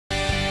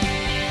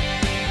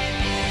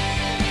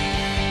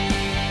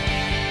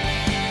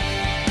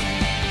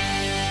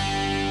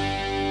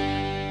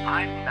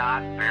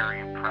not very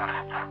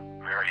impressed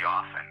very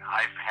often.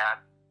 I've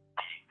had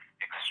the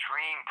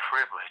extreme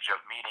privilege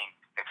of meeting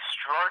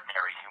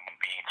extraordinary human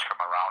beings from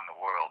around the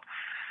world.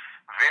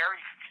 Very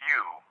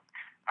few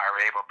are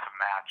able to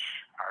match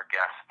our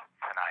guest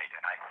tonight,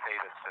 and I say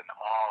this in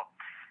all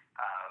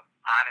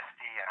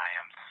honesty, and I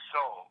am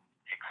so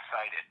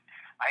excited.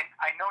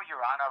 I know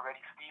you're on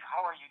already, Steve.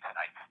 How are you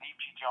tonight? Steve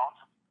G. Jones?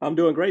 I'm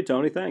doing great,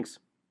 Tony. Thanks.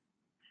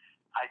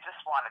 I just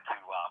wanted to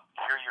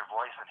hear your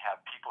voice and have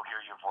people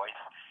hear your voice.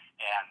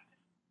 And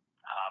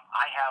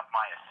I have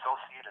my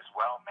associate as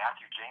well,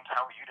 Matthew James.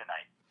 How are you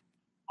tonight?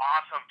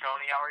 Awesome,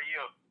 Tony. How are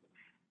you?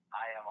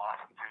 I am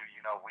awesome too. You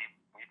know,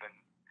 we've been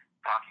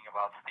talking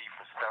about Steve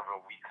for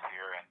several weeks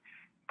here, and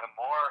the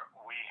more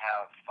we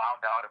have found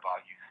out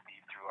about you,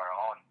 Steve, through our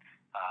own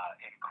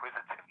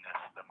inquisitiveness,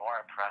 the more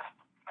impressed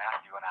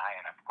Matthew and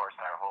I, and of course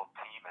our whole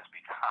team, has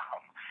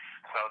become.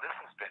 So this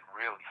has been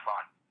really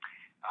fun.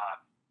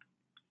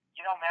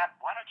 You know, Matt,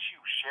 why don't you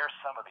share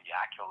some of the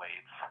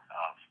accolades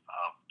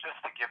of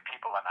just to give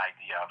people an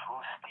idea of who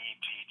Steve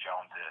G.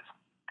 Jones is?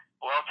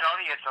 Well,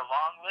 Tony, it's a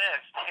long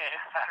list.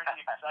 It's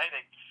pretty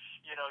exciting.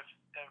 You know,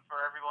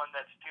 for everyone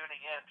that's tuning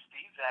in,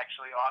 Steve's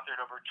actually authored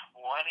over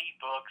 20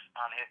 books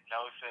on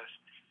hypnosis.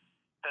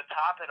 To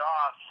top it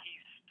off, he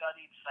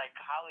studied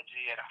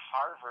psychology at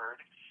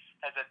Harvard,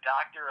 has a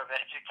Doctor of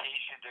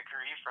Education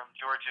degree from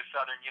Georgia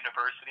Southern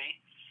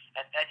University,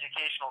 an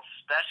educational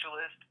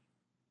specialist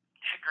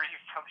degree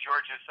from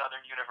Georgia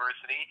Southern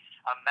University,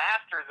 a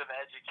Master's of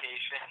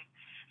Education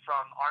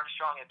from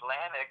Armstrong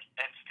Atlantic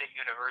and State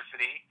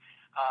University,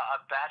 a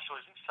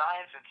Bachelor's of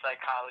Science in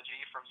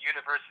Psychology from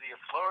University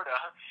of Florida.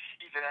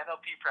 He's an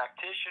NLP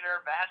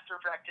practitioner, master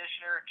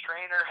practitioner,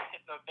 trainer,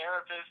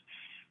 hypnotherapist.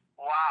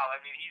 Wow,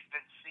 I mean, he's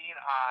been seen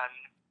on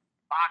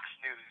Fox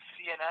News,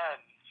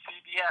 CNN,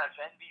 CBS,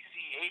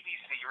 NBC,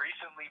 ABC,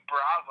 recently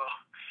Bravo.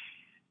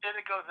 And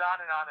it goes on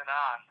and on and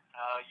on.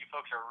 You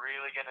folks are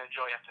really going to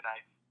enjoy him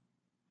tonight.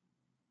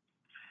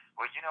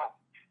 Well, you know,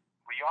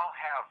 we all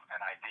have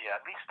an idea,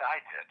 at least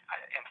I did.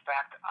 In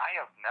fact, I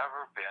have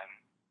never been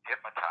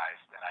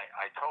hypnotized, and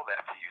I told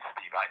that to you,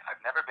 Steve. I've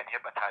never been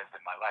hypnotized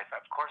in my life,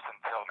 of course,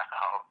 until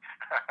now.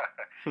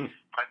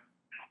 But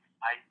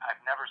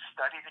I've never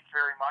studied it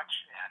very much,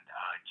 and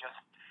just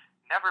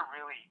never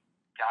really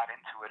got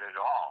into it at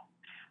all.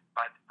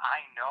 But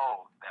I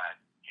know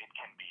that it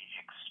can be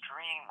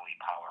extremely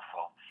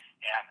powerful,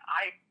 and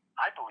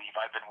I believe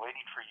I've been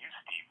waiting for you,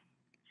 Steve.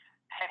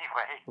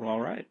 Anyway. Well,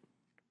 all right.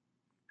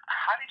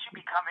 How did you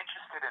become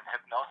interested in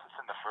hypnosis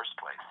in the first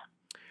place?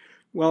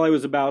 Well, it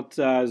was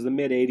the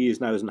mid-'80s,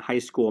 and I was in high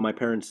school. My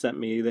parents sent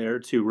me there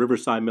to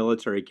Riverside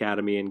Military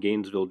Academy in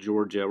Gainesville,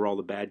 Georgia, where all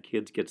the bad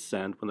kids get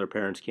sent when their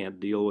parents can't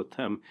deal with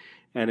them.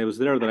 And it was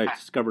there that I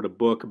discovered a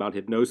book about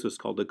hypnosis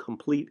called The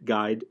Complete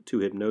Guide to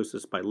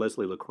Hypnosis by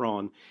Leslie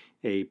Lecron,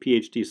 a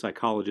PhD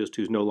psychologist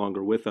who's no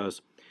longer with us.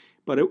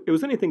 But it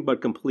was anything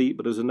but complete,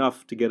 but it was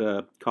enough to get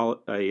a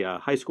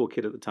high school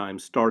kid at the time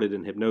started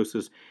in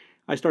hypnosis.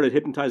 I started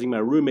hypnotizing my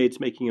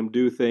roommates, making them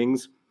do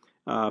things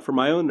for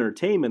my own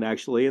entertainment,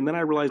 actually, and then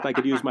I realized I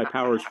could use my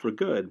powers for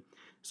good.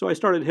 So I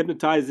started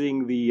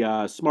hypnotizing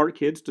the smart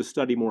kids to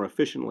study more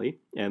efficiently,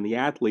 and the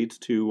athletes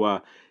to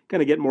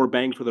kind of get more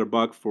bang for their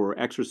buck for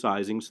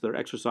exercising, so their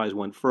exercise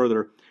went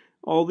further.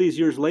 All these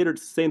years later,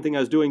 it's the same thing I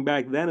was doing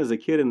back then as a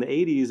kid in the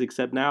 80s,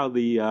 except now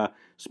the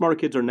smart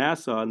kids are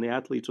NASA and the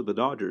athletes are the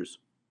Dodgers.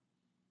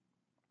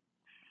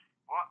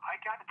 Well, I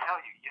got to tell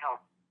you, you know,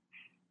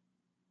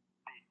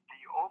 the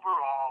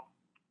overall,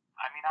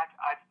 I mean,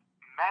 I've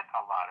met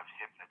a lot of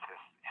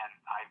hypnotists, and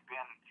I've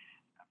been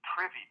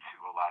privy to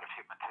a lot of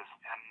hypnotists,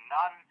 and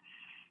none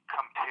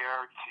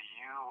compare to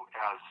you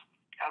as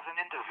an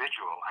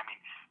individual. I mean,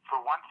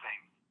 for one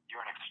thing,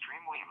 you're an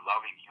extremely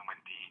loving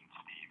human being,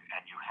 Steve,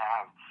 and you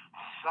have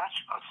such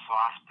a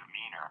soft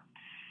demeanor.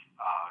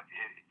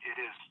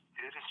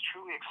 It is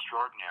truly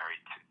extraordinary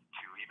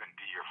to even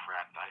be your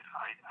friend.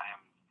 I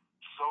am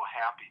so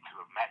happy to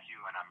have met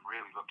you, and I'm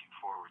really looking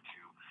forward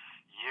to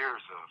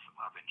years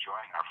of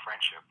enjoying our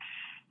friendship.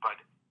 But,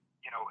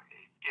 you know,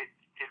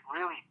 it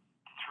really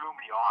threw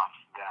me off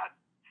that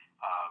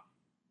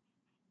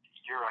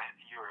you're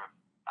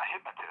a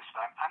hypnotist.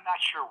 I'm not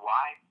sure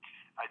why.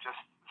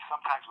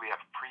 Sometimes we have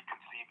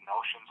preconceived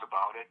notions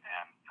about it,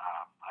 and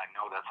I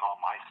know that's all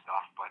my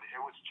stuff, but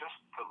it was just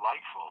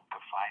delightful to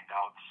find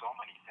out so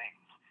many things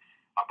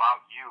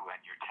about you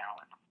and your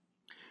talent.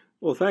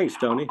 Well, thanks,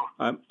 Tony.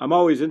 I'm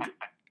always a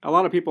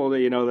lot of people,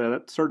 you know, that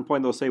at a certain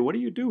point they'll say, "What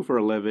do you do for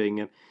a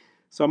living?" And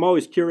so I'm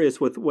always curious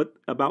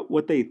about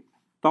what they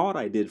thought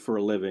I did for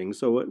a living.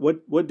 So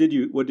what did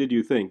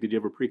you think? Did you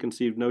have a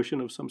preconceived notion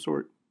of some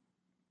sort?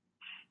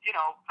 You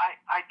know,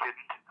 I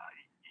didn't.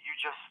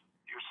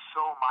 You're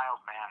so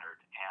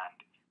mild-mannered, and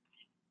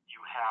you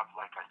have,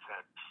 like I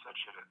said, such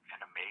an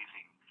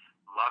amazing,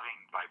 loving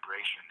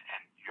vibration,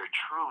 and you're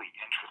truly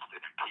interested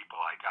in people.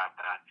 I got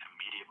that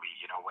immediately.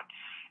 You know, when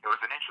it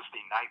was an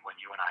interesting night when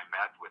you and I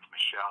met with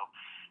Michelle.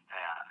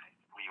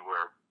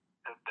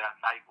 That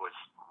night was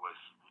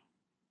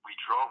we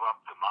drove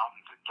up the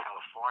mountains in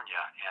California.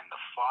 California, and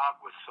the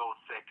fog was so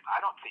thick, I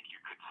don't think you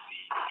could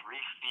see 3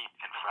 feet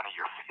in front of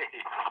your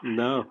face.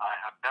 No.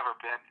 I've never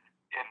been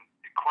in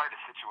quite a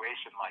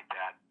situation like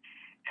that.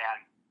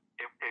 And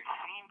it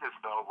seemed as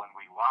though when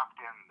we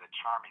walked in the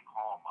charming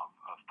home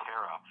of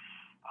Tara,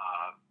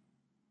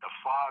 the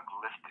fog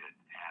lifted,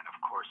 and of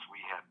course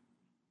we had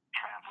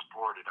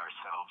transported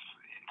ourselves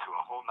into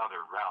a whole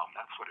nother realm.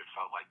 That's what it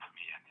felt like to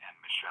me and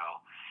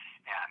Michelle.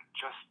 And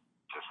just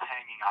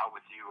hanging out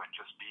with you and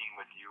just being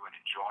with you and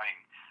enjoying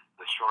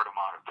the short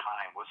amount of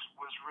time was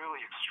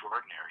really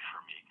extraordinary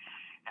for me.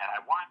 And I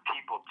want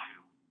people to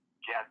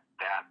get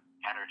that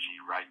energy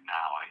right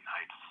now.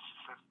 I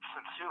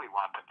sincerely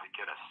want them to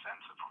get a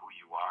sense of who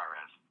you are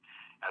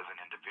as an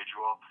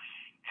individual.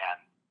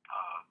 And,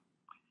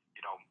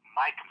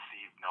 my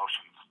conceived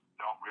notions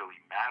don't really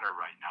matter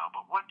right now.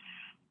 But what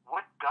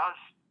does,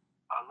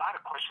 a lot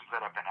of questions that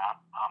have been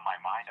on my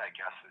mind, I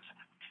guess, is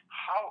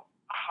how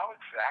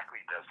exactly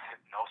does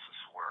hypnosis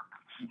work,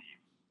 Steve?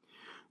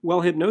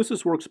 Well,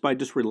 hypnosis works by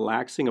just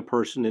relaxing a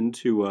person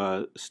into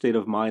a state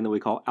of mind that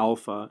we call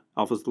alpha.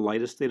 Alpha is the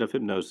lightest state of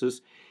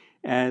hypnosis.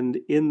 And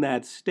in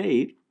that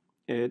state,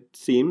 it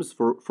seems,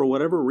 for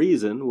whatever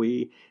reason,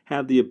 we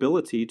have the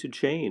ability to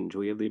change.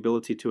 We have the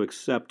ability to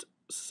accept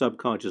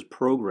subconscious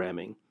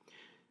programming.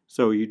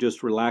 So you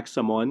just relax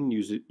someone,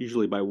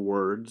 usually by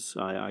words.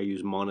 I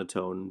use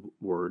monotone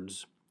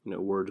words,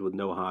 words with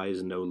no highs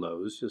and no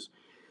lows, just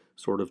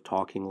sort of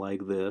talking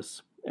like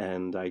this.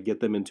 And I get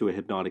them into a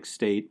hypnotic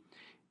state.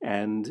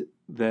 And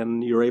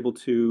then you're able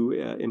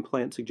to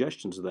implant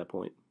suggestions at that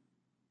point.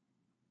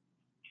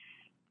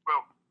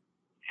 Well,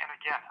 and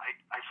again,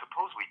 I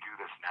suppose we do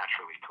this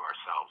naturally to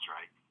ourselves,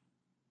 right?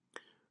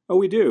 Oh,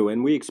 we do,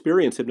 and we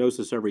experience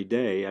hypnosis every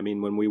day. I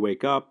mean, when we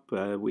wake up,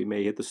 we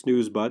may hit the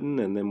snooze button,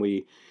 and then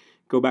we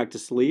go back to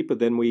sleep, but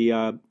then we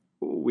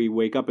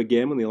wake up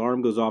again when the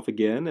alarm goes off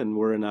again, and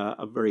we're in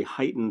a very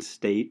heightened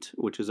state,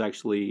 which is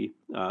actually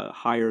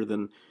higher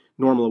than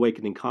normal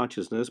awakening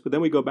consciousness. But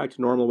then we go back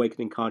to normal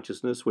awakening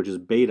consciousness, which is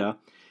beta.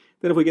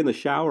 Then if we get in the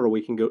shower,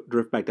 we can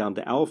drift back down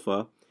to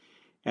alpha,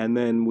 and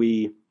then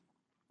we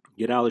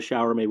get out of the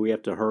shower, maybe we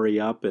have to hurry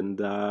up, and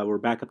we're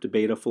back up to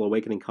beta, full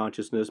awakening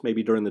consciousness.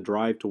 Maybe during the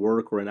drive to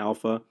work, we're in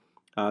alpha.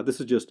 This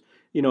is just,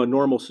 a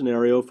normal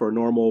scenario for a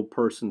normal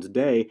person's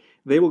day.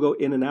 They will go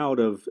in and out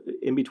of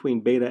in between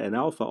beta and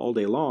alpha all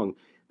day long.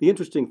 The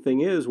interesting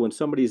thing is when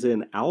somebody's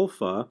in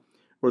alpha,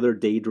 or they're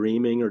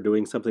daydreaming or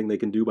doing something they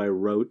can do by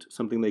rote,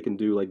 something they can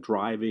do like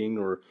driving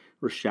or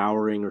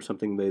showering or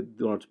something they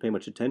don't have to pay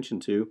much attention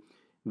to,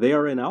 they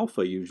are in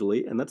alpha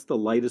usually, and that's the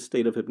lightest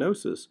state of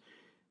hypnosis.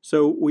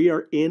 So we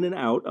are in and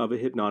out of a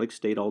hypnotic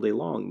state all day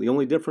long. The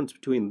only difference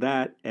between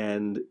that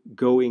and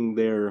going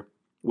there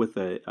with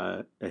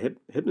a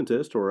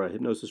hypnotist or a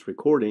hypnosis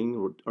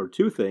recording are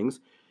two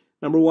things.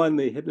 Number one,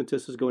 the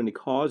hypnotist is going to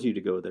cause you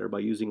to go there by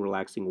using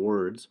relaxing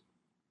words.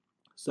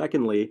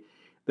 Secondly,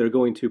 they're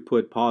going to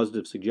put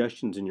positive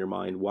suggestions in your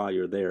mind while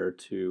you're there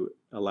to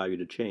allow you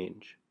to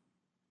change.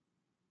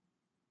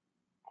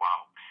 Wow.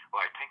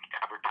 Well, I think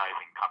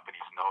advertising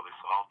companies know this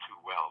all too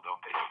well,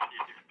 don't they,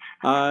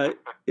 Steve?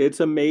 It's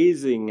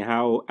amazing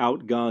how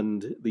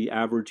outgunned the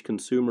average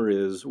consumer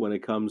is when it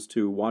comes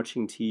to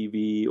watching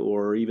TV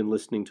or even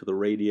listening to the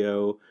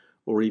radio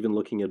or even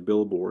looking at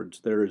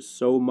billboards. There is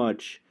so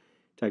much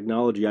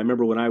technology. I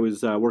remember when I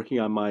was working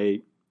on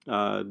my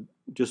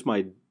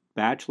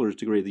bachelor's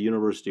degree at the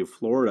University of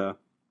Florida.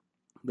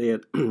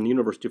 The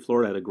University of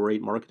Florida had a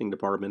great marketing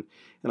department,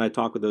 and I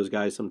talk with those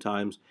guys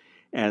sometimes.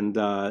 And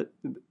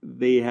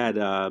they had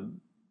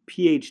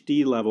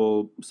PhD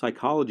level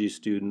psychology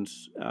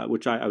students,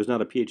 which I was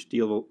not a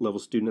PhD level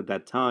student at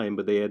that time,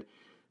 but they had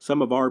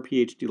some of our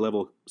PhD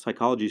level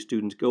psychology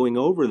students going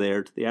over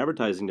there to the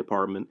advertising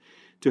department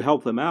to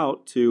help them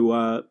out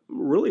to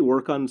really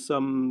work on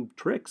some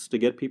tricks to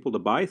get people to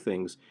buy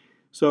things.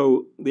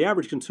 So the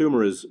average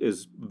consumer is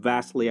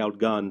vastly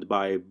outgunned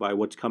by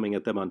what's coming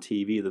at them on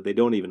TV that they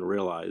don't even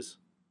realize.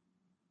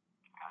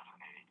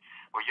 Fascinating.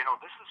 Well,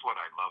 this is what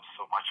I love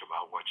so much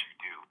about what you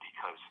do,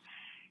 because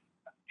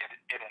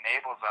it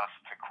enables us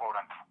to, quote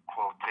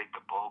unquote, take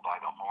the bull by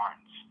the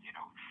horns.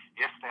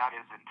 If that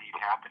is indeed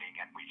happening,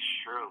 and we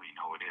surely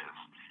know it is,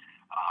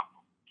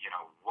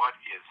 what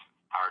is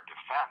our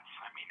defense?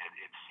 I mean,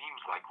 it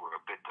seems like we're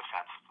a bit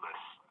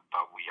defenseless,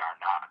 but we are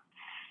not.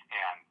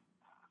 And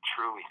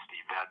truly,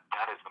 Steve,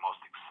 that is the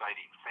most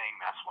exciting thing.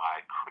 That's why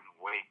I couldn't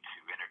wait to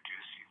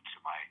introduce you to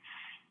my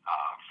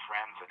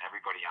friends and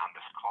everybody on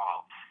this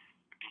call,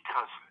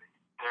 because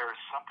there is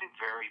something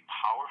very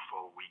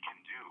powerful we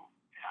can do.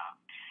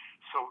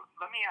 So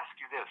let me ask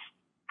you this.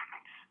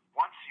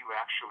 Once you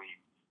actually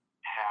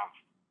have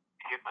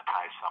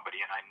hypnotized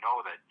somebody, and I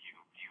know that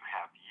you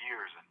have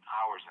years and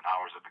hours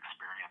of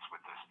experience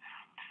with this,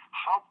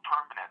 how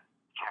permanent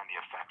can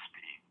the effects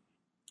be?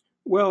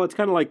 Well, it's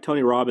kind of like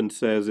Tony Robbins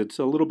says, it's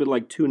a little bit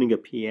like tuning a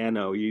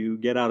piano. You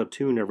get out of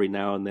tune every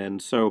now and then.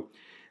 So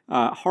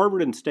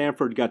Harvard and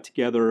Stanford got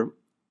together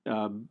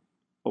a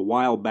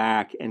while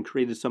back and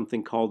created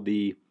something called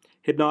the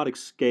hypnotic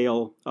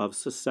scale of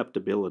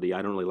susceptibility.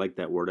 I don't really like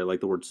that word. I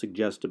like the word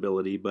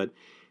suggestibility, but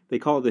they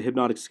call it the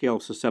hypnotic scale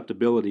of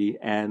susceptibility.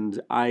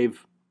 And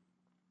I've,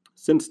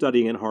 since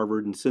studying at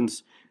Harvard and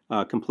since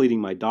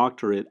completing my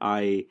doctorate,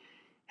 I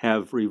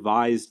have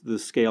revised the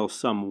scale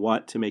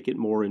somewhat to make it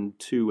more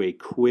into a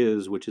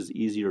quiz, which is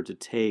easier to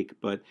take.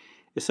 But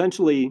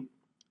essentially,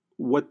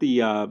 what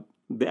the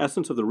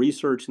essence of the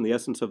research and the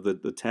essence of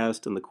the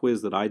test and the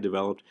quiz that I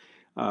developed,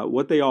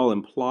 what they all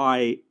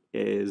imply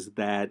is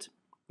that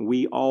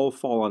we all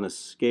fall on a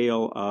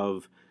scale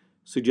of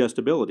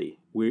suggestibility.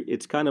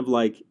 It's kind of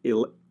like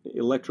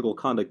electrical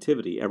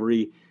conductivity.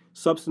 Every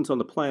substance on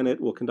the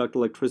planet will conduct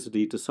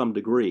electricity to some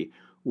degree.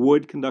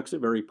 Wood conducts it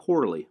very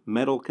poorly.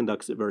 Metal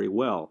conducts it very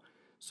well.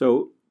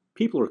 So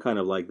people are kind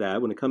of like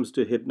that when it comes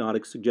to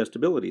hypnotic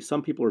suggestibility.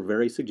 Some people are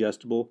very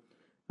suggestible.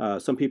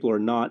 Some people are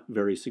not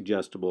very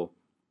suggestible.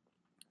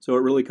 So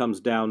it really comes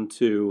down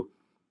to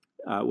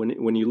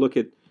when you look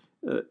at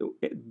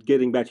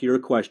getting back to your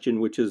question,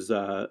 which is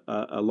a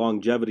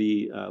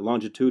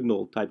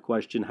longitudinal type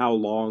question, how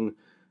long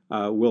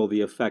will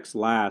the effects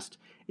last?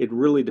 It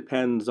really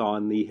depends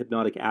on the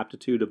hypnotic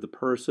aptitude of the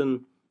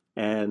person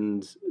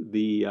and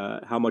the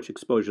how much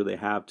exposure they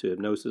have to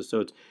hypnosis. So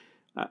it's,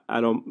 I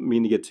don't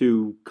mean to get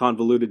too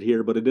convoluted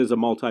here, but it is a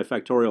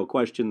multifactorial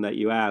question that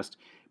you asked.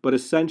 But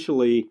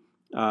essentially,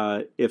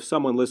 if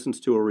someone listens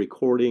to a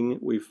recording,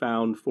 we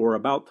found for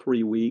about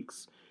 3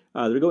 weeks,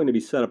 they're going to be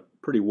set up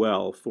pretty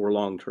well for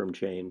long-term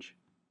change.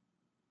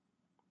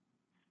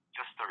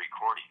 Just the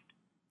recording.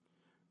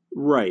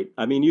 Right.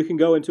 I mean, you can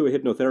go into a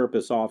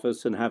hypnotherapist's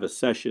office and have a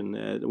session.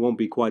 It won't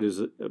be quite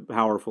as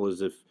powerful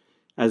as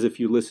if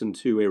you listen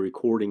to a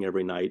recording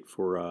every night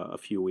for a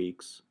few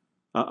weeks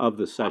of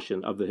the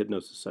session, of the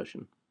hypnosis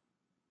session.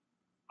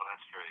 Well,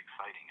 that's very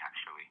exciting,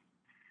 actually.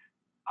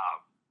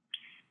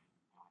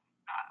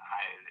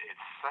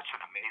 It's such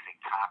an amazing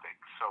topic.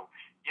 So,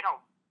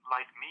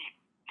 like me,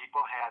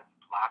 people had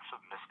lots of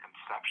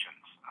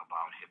misconceptions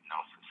about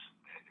hypnosis.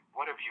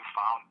 What have you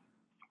found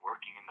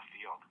working in the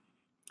field?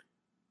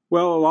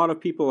 Well, a lot of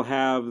people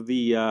have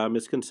the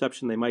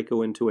misconception they might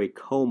go into a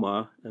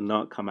coma and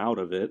not come out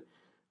of it.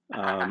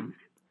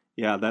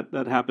 Yeah,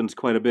 that happens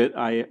quite a bit.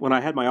 When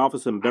I had my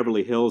office in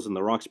Beverly Hills in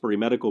the Roxbury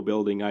Medical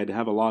Building, I'd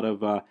have a lot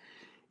of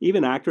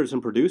even actors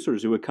and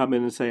producers who would come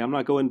in and say, "I'm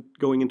not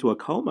going into a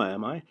coma,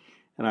 am I?"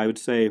 And I would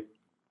say,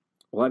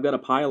 "Well, I've got a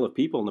pile of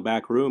people in the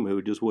back room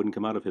who just wouldn't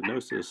come out of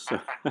hypnosis." So,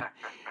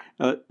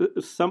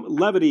 some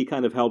levity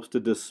kind of helps to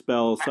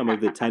dispel some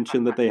of the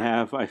tension that they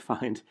have, I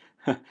find.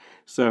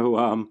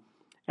 So,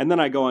 and then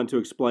I go on to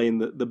explain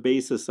the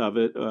basis of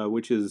it,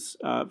 which is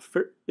a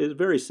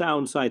very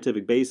sound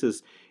scientific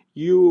basis.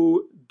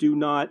 You do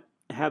not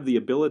have the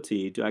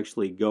ability to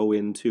actually go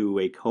into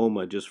a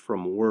coma just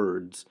from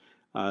words.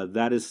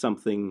 That is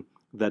something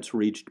that's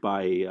reached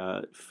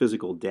by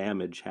physical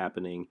damage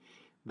happening.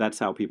 That's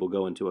how people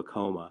go into a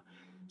coma.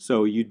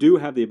 So you do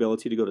have the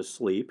ability to go to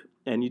sleep,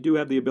 and you do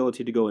have the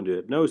ability to go into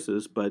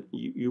hypnosis, but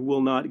you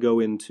will not go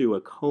into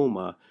a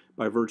coma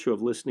by virtue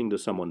of listening to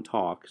someone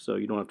talk, so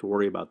you don't have to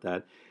worry about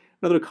that.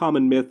 Another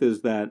common myth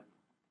is that,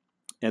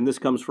 and this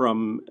comes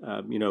from,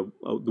 the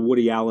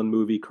Woody Allen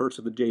movie Curse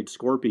of the Jade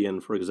Scorpion,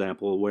 for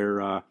example,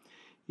 where,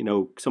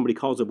 somebody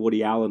calls up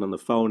Woody Allen on the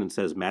phone and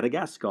says,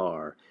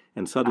 Madagascar,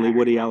 and suddenly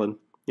Woody Allen,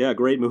 yeah,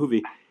 great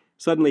movie.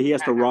 Suddenly he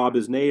has to rob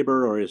his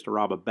neighbor or he has to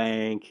rob a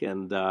bank,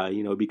 and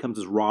he becomes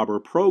this robber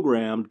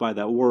programmed by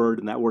that word,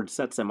 and that word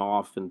sets him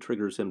off and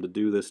triggers him to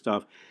do this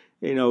stuff.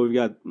 We've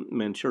got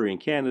Manchurian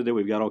Candidate,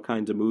 we've got all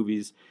kinds of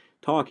movies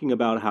talking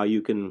about how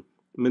you can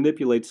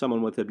manipulate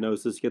someone with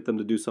hypnosis, get them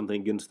to do something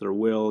against their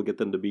will, get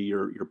them to be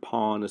your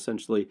pawn,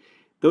 essentially.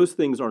 Those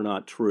things are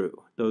not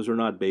true. Those are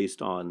not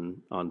based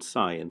on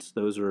science.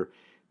 Those are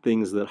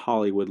things that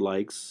Hollywood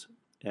likes,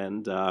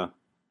 and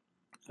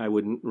I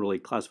wouldn't really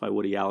classify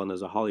Woody Allen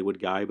as a Hollywood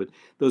guy, but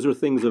those are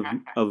things of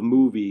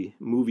movie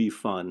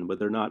fun, but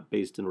they're not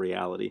based in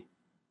reality.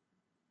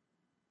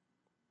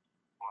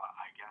 Well,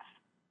 I guess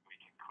we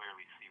can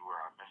clearly see where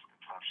our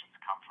misconceptions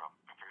come from.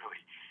 Really,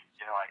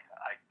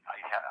 I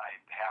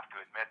have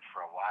to admit,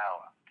 for a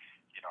while,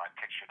 I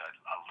pictured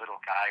a little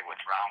guy with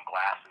round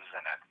glasses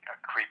and a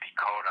creepy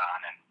coat on,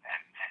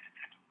 and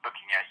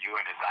looking at you,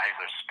 and his eyes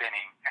are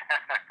spinning.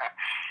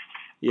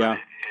 Yeah.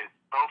 It's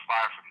so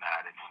far from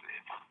that.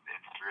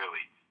 It's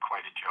really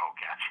quite a joke,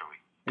 actually.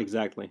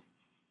 Exactly.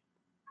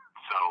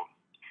 So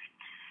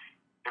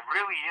it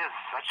really is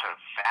such a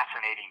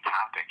fascinating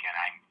topic, and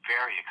I'm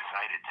very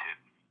excited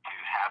to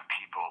have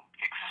people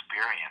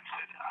experience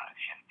it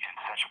in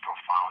such a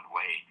profound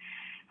way.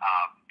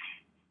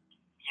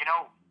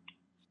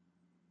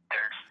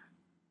 There's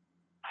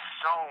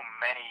so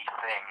many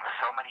things,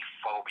 so many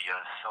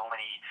phobias, so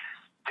many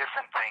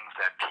different things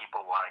that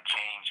people want to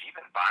change,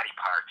 even body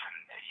parts and,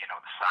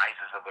 the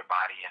sizes of their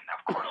body, and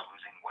of course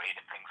losing weight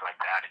and things like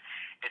that.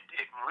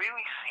 It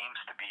really seems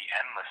to be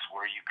endless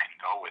where you can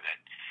go with it.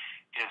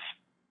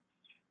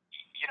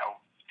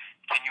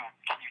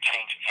 Can you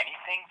change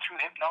anything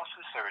through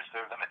hypnosis, or is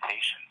there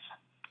limitations?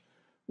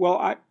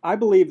 Well, I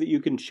believe that you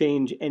can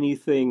change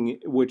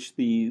anything which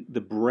the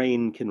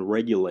brain can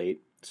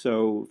regulate.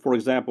 So, for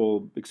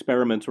example,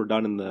 experiments were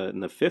done in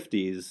the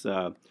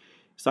 50s,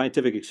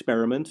 scientific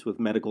experiments with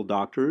medical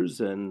doctors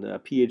and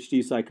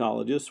PhD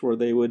psychologists where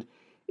they would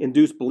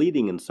induce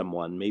bleeding in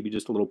someone, maybe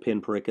just a little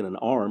pinprick in an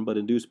arm, but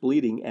induce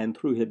bleeding, and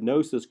through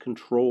hypnosis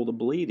control the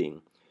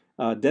bleeding.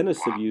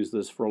 Dentists have used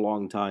this for a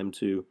long time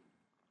to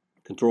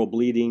control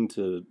bleeding,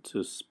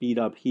 to speed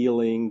up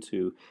healing,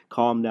 to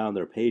calm down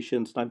their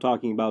patients. I'm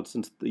talking about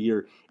since the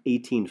year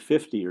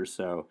 1850 or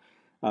so.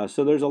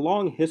 So there's a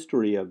long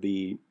history of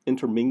the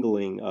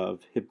intermingling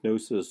of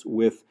hypnosis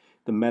with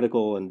the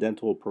medical and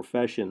dental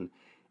profession,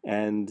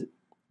 and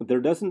there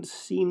doesn't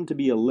seem to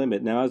be a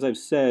limit. Now, as I've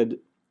said,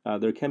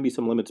 there can be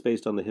some limits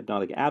based on the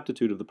hypnotic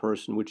aptitude of the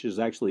person, which is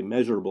actually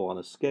measurable on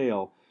a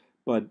scale,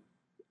 but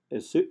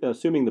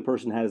assuming the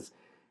person has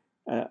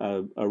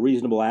a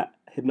reasonable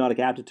hypnotic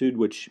aptitude,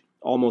 which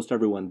almost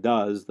everyone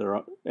does.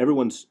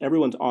 Everyone's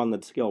on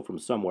that scale from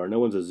somewhere. No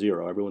one's a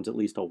zero. Everyone's at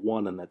least a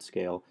one on that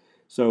scale.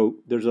 So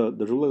there's a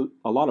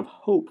lot of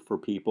hope for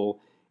people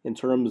in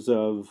terms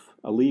of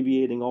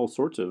alleviating all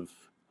sorts of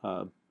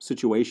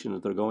situations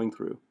that they're going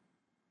through.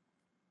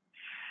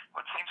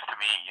 Well, it seems to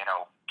me,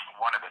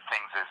 one of the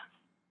things is,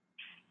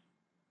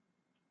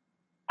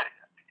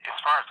 as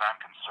far as I'm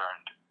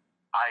concerned,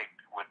 I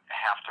would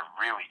have to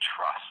really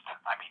trust.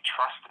 I mean,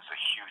 trust is a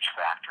huge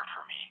factor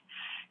for me.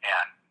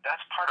 And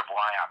that's part of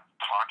why I'm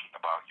talking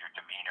about your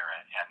demeanor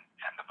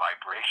and the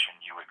vibration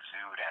you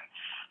exude and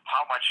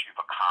how much you've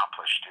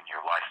accomplished in your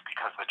life,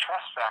 because the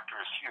trust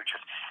factor is huge.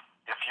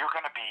 If you're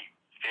going to be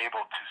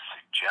able to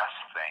suggest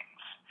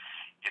things,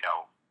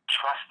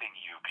 trusting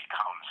you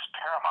becomes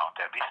paramount,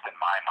 at least in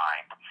my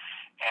mind.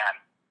 And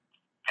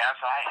as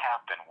I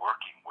have been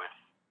working with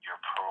your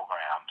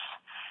programs,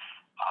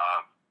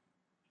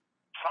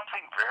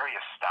 something very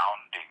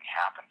astounding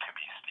happened to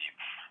me, Steve.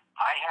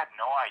 I had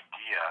no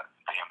idea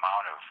the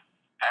amount of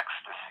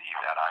ecstasy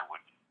that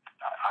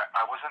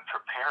I wasn't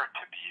prepared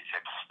to be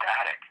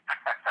ecstatic.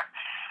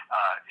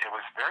 It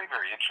was very,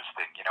 very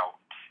interesting,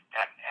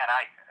 and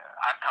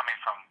I'm coming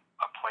from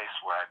a place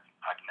where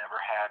I've never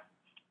had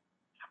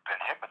been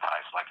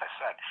hypnotized. Like I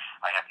said,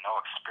 I had no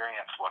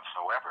experience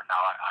whatsoever. Now,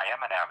 I am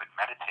an avid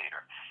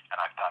meditator, and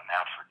I've done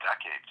that for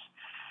decades.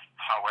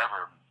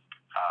 However,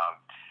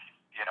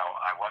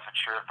 I wasn't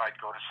sure if I'd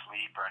go to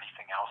sleep or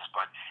anything else,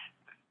 but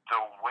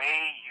the way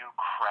you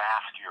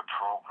craft your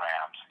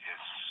programs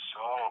is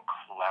so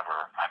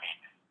clever. I mean,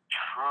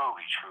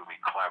 truly, truly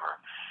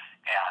clever.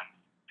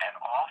 And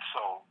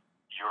also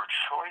your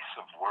choice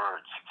of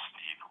words,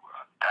 Steve,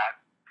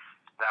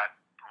 that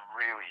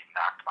really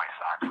knocked my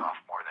socks off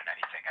more than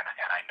anything.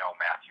 And I know,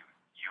 Matthew,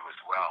 you as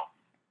well.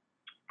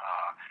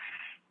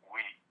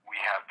 We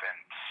have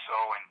been so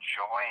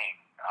enjoying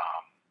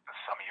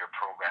some of your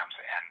programs,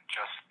 and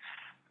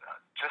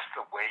just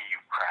the way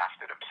you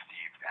crafted them,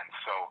 Steve. And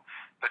so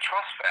the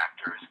trust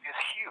factor is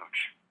huge.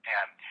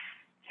 And,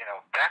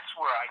 that's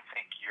where I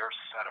think you're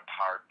set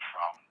apart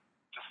from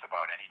just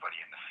about anybody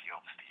in the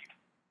field, Steve.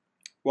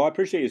 Well, I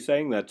appreciate you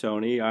saying that,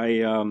 Tony.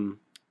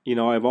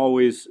 I've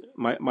always,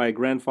 my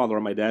grandfather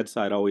on my dad's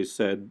side always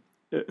said,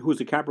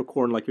 who's a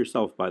Capricorn like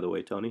yourself, by the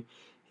way, Tony.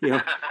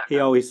 He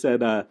always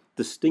said,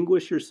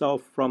 distinguish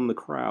yourself from the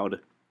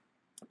crowd.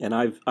 And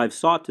I've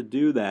sought to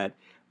do that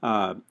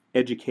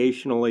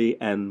educationally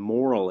and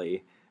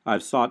morally.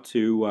 I've sought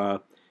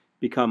to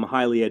become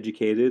highly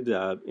educated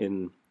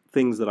in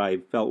things that I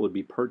felt would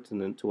be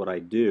pertinent to what I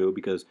do,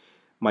 because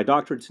my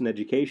doctorate's in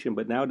education,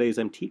 but nowadays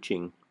I'm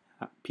teaching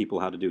people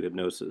how to do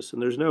hypnosis.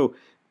 And there's no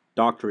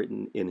doctorate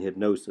in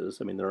hypnosis.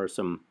 I mean, there are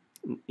some,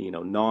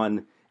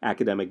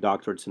 non-academic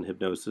doctorates in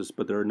hypnosis,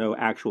 but there are no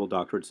actual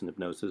doctorates in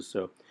hypnosis.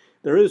 So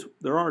there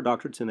are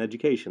doctorates in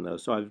education, though.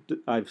 So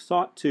I've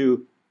sought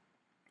to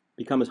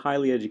become as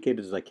highly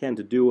educated as I can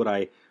to do what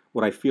I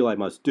feel I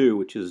must do,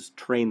 which is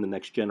train the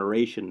next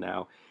generation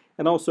now.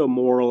 And also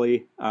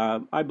morally,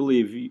 I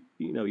believe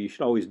you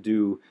should always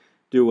do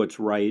what's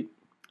right.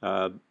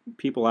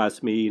 People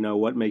ask me,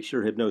 what makes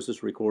your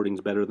hypnosis recordings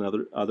better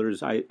than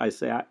others? I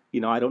say,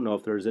 I don't know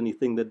if there's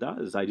anything that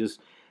does. I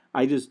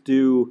just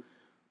do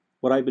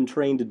what I've been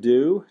trained to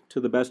do to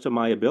the best of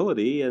my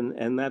ability,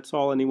 and that's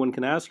all anyone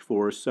can ask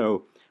for.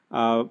 So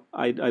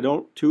I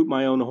don't toot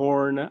my own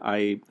horn.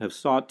 I have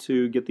sought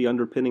to get the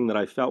underpinning that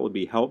I felt would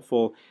be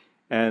helpful,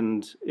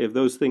 and if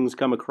those things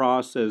come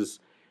across as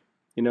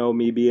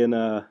me being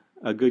a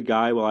good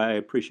guy, well, I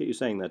appreciate you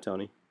saying that,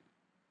 Tony.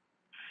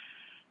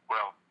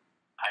 Well,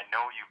 I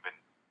know you've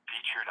been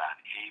featured on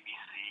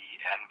ABC,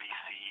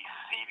 NBC,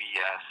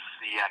 CBS,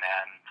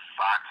 CNN,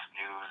 Fox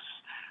News,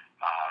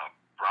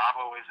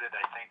 Bravo, is it?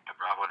 I think the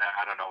Bravo.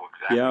 I don't know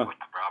exactly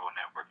what the Bravo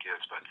network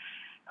is, but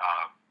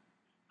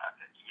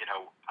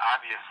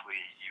obviously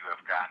you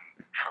have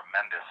gotten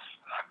tremendous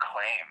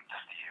acclaim,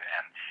 Steve,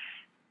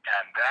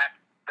 and that,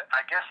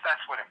 I guess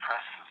that's what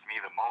impresses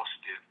me the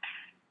most.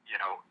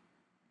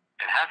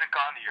 It hasn't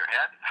gone to your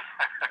head.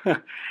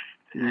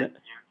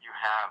 You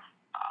have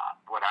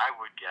what I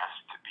would guess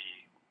to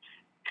be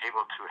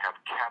able to have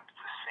kept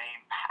the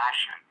same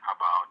passion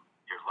about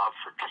your love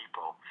for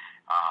people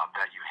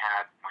that you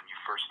had when you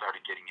first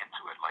started getting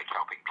into it, like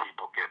helping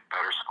people get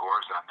better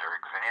scores on their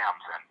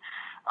exams and,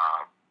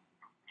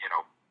 you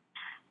know,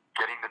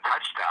 getting the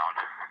touchdown.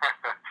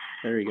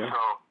 There you go.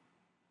 So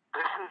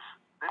this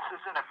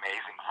is an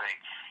amazing thing.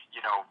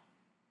 You know,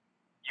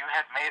 you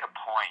had made a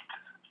point,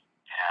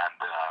 and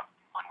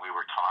when we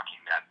were talking,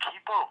 that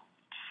people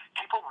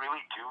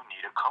really do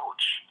need a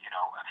coach. You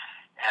know,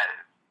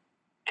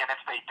 and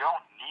if they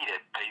don't need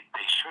it,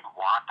 they should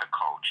want a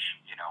coach.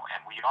 You know,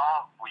 and we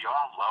all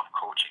love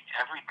coaching.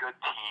 Every good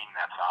team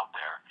that's out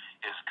there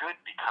is good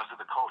because of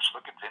the coach.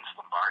 Look at Vince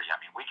Lombardi. I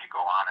mean, we could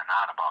go on and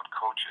on about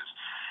coaches,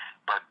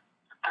 but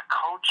the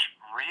coach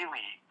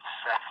really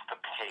sets the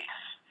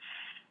pace.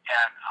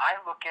 And I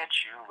look at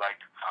you like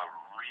a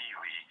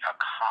really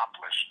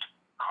accomplished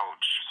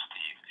coach,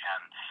 Steve,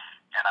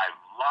 and I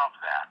love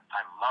that.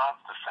 I love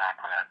the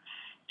fact that,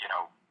 you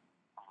know,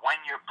 when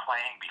you're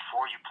playing,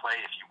 before you play,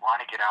 if you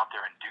want to get out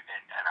there and do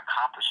and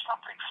accomplish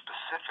something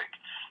specific,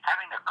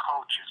 having a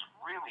coach is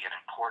really an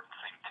important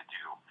thing to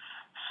do.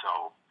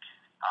 So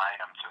I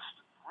am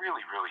just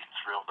really, really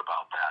thrilled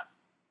about that.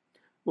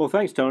 Well,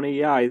 thanks, Tony.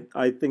 Yeah,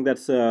 I think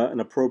that's an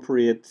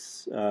appropriate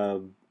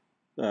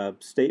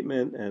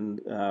statement,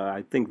 and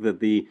I think that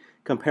the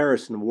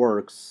comparison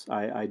works.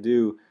 I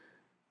do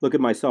look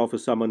at myself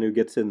as someone who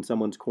gets in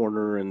someone's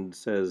corner and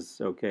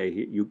says, "Okay,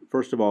 you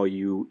first of all,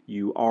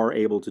 you are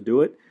able to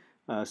do it.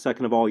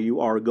 Second of all, you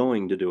are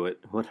going to do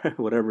it,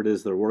 whatever it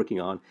is they're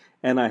working on,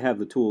 and I have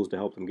the tools to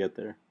help them get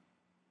there."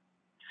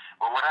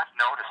 Well, what I've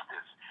noticed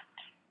is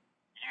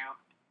you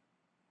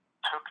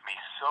took me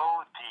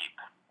so deep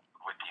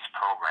with these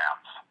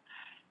programs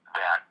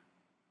that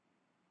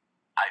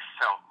I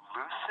felt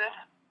lucid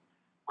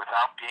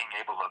without being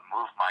able to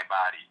move my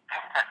body.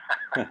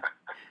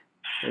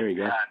 There you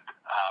go. And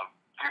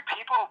do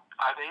people,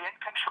 are they in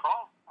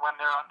control when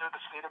they're under the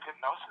state of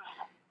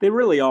hypnosis? They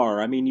really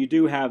are. I mean, you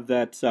do have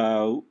that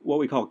what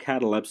we call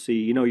catalepsy.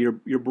 You know,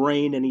 your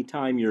brain,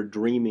 anytime you're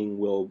dreaming,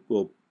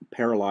 will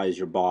paralyze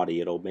your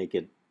body. It'll make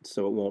it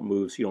so it won't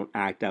move, so you don't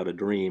act out a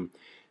dream.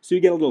 So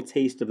you get a little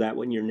taste of that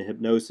when you're in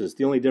hypnosis.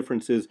 The only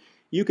difference is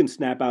you can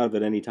snap out of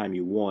it anytime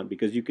you want,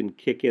 because you can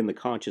kick in the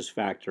conscious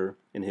factor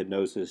in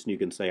hypnosis, and you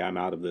can say, "I'm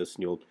out of this,"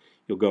 and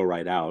you'll go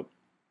right out.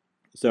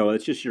 So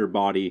it's just your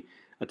body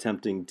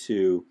attempting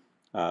to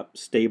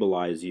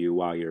stabilize you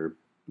while you're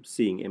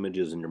seeing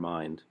images in your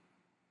mind.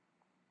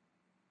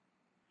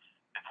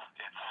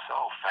 It's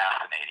so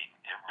fascinating.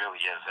 It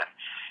really is. And,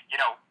 you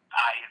know,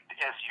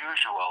 as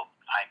usual,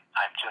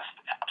 I'm just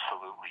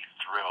absolutely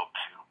thrilled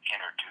to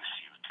introduce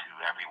you to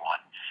everyone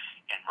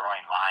in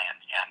Roaring Lion.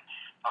 And,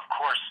 of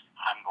course,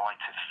 I'm going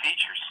to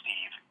feature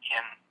Steve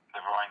in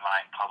the Roaring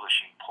Lion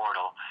Publishing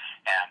portal,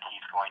 and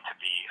he's going to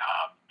be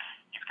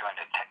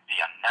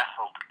a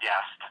nestled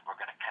guest. We're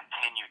going to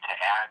continue to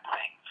add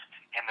things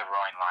in the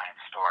Roaring Lion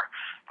store.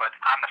 But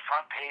on the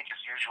front page,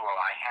 as usual,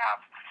 I have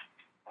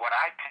what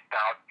I picked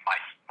out,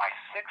 my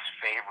 6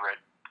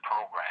 favorite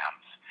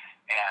programs,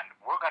 and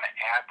we're going to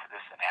add to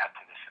this and add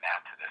to this and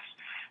add to this.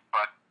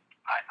 But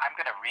I'm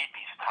going to read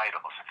these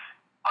titles.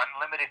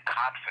 Unlimited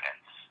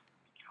Confidence.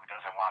 Who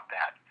doesn't want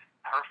that?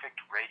 Perfect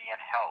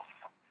Radiant Health.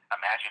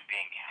 Imagine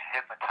being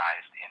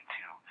hypnotized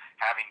into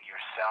having your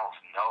cells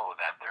know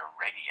that they're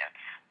radiant.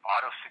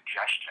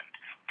 Autosuggestion.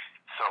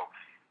 So,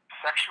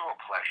 sexual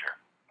pleasure,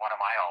 one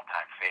of my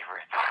all-time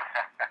favorites.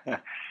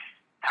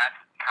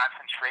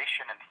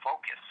 Concentration and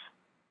focus.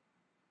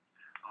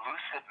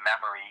 Lucid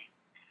memory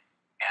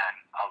and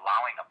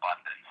allowing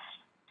abundance.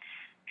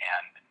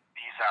 And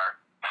these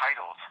are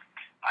titles.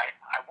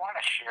 I want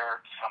to share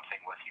something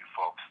with you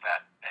folks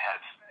that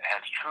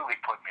has truly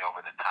put me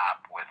over the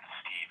top with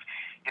Steve.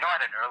 You know,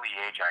 at an early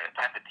age, I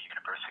attended the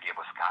University of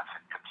Wisconsin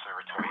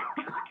Conservatory of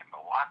Music in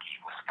Milwaukee,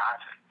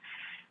 Wisconsin.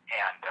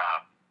 And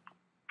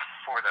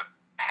for the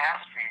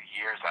past few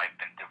years, I've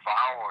been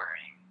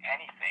devouring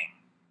anything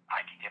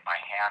I can get my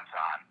hands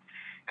on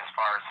as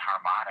far as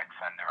harmonics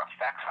and their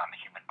effects on the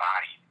human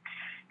body.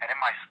 And in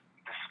my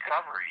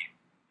discovery,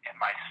 in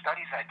my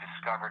studies, I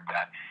discovered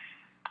that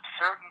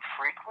certain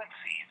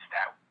frequencies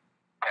that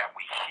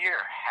we hear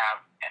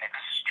have an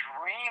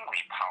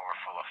extremely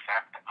powerful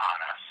effect on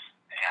us.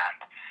 And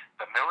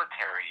the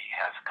military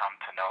has come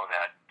to know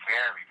that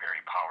very,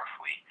 very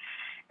powerfully.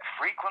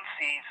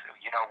 Frequencies,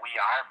 you know, we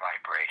are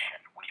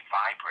vibration. We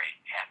vibrate,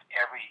 and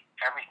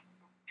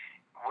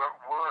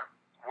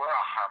we're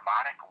a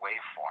harmonic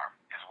waveform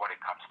is what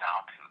it comes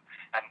down to.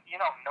 And you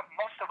know,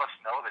 most of us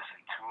know this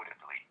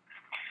intuitively.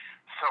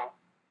 So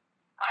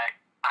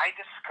I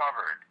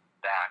discovered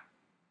that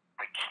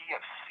the key of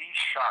C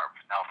sharp.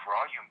 Now, for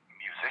all you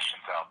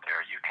musicians out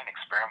there, you can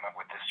experiment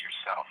with this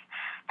yourself.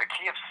 The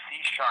key of C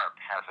sharp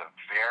has a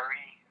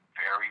very,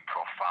 very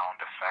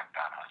profound effect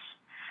on us.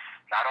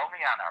 Not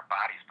only on our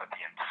bodies, but the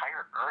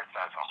entire earth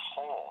as a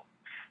whole.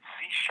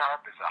 C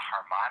sharp is a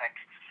harmonic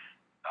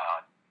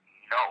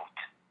note.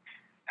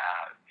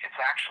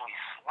 It's actually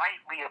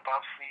slightly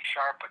above C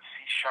sharp, but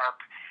C sharp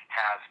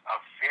has a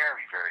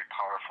very, very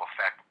powerful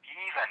effect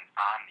even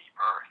on the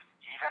earth,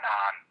 even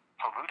on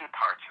polluted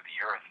parts of the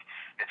earth.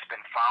 It's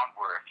been found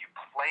where if you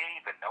play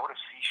the note of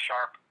C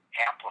sharp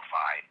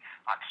amplified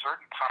on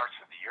certain parts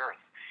of the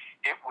earth,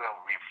 it will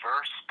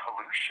reverse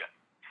pollution.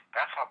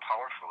 That's how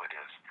powerful it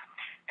is.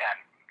 And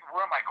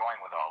where am I going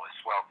with all this?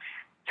 Well,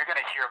 you're going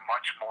to hear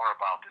much more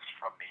about this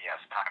from me as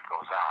time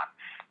goes on.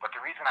 But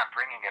the reason I'm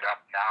bringing it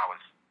up now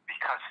is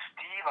because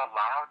Steve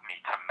allowed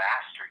me to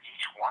master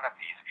each one of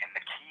these in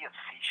the key of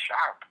C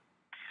sharp.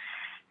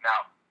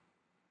 Now,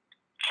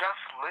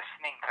 just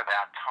listening to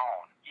that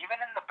tone,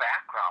 even in the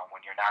background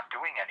when you're not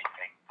doing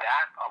anything,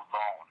 that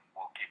alone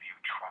will give you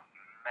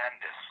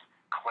tremendous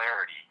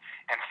clarity.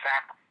 In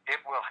fact,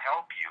 it will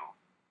help you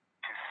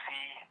to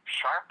see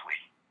sharply.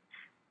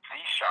 C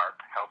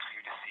sharp helps you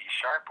to see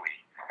sharply.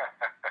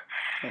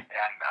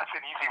 And that's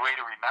an easy way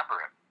to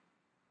remember it.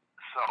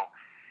 So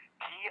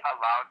he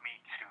allowed me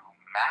to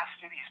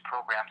master these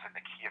programs in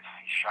the key of C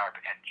sharp,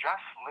 and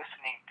just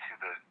listening to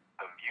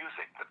the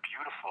music, the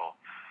beautiful,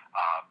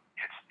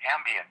 it's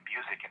ambient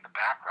music in the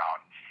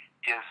background,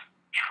 is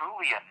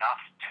truly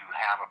enough to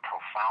have a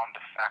profound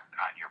effect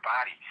on your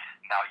body.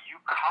 Now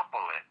you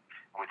couple it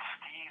with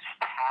Steve's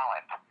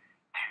talent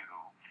to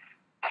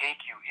take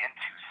you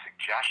into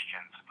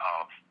suggestions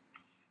of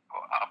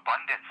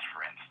abundance,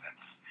 for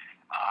instance.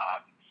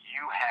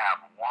 You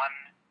have one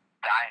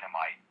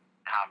dynamite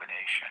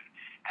combination,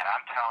 and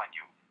I'm telling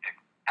you,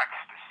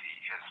 ecstasy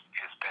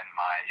has been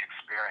my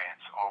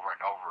experience over and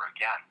over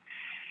again.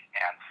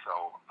 And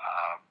so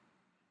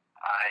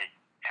I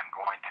am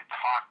going to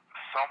talk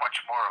so much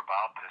more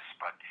about this,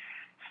 but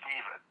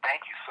Steve,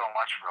 thank you so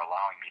much for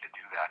allowing me to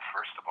do that,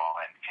 first of all.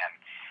 And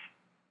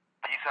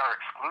these are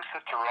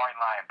exclusive to Roaring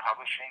Lion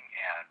Publishing,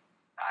 and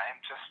I am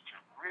just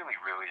really,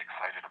 really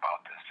excited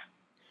about this.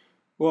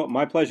 Well,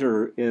 my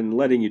pleasure in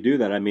letting you do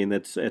that. I mean,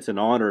 it's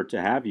an honor to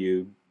have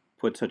you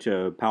put such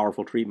a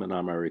powerful treatment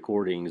on my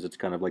recordings. It's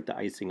kind of like the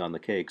icing on the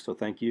cake, so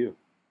thank you.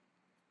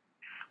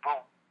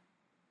 Well,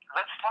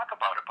 let's talk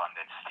about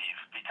abundance, Steve,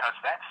 because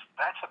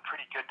that's a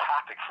pretty good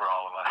topic for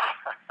all of us.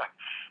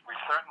 We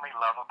certainly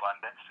love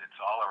abundance. It's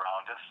all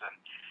around us. And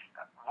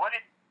what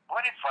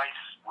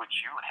advice would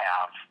you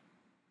have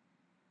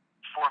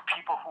for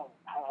people who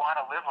want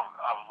to live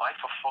a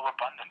life of full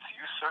abundance?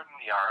 You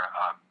certainly are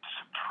a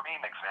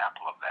supreme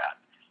example of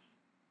that.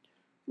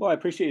 Well, I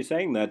appreciate you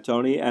saying that,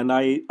 Tony. And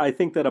I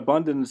think that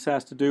abundance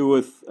has to do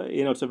with,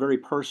 it's a very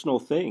personal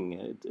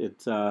thing.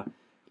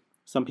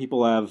 Some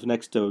people have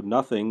next to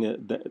nothing.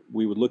 That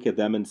we would look at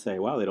them and say,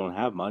 wow, they don't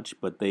have much,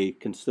 but they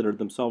consider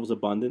themselves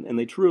abundant, and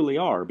they truly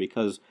are,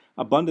 because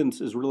abundance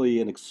is really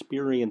an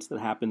experience that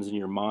happens in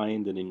your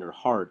mind and in your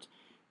heart.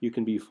 You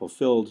can be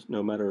fulfilled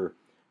no matter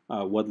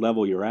what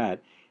level you're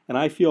at. And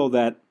I feel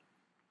that,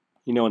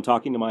 in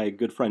talking to my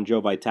good friend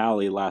Joe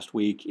Vitale last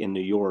week in New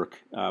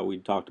York, we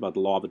talked about the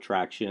law of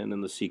attraction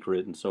and The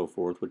Secret and so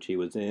forth, which he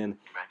was in.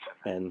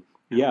 And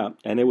yeah,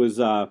 and it was,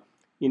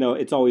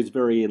 it's always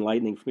very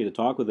enlightening for me to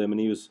talk with him.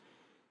 And he was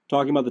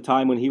talking about the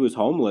time when he was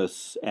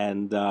homeless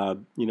and,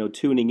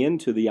 tuning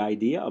into the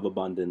idea of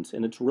abundance.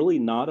 And it's really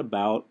not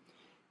about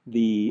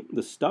the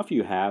stuff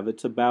you have.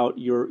 It's about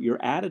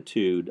your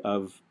attitude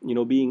of,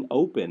 being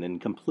open and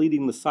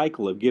completing the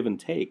cycle of give and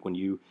take. When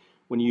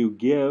you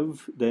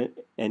give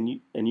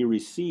and you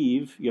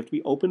receive, you have to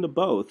be open to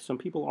both. Some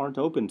people aren't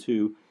open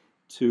to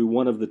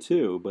one of the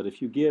two, but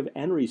if you give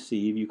and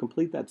receive, you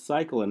complete that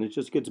cycle, and it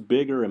just gets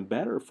bigger and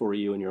better for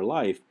you in your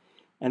life.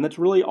 And that's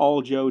really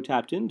all Joe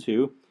tapped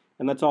into,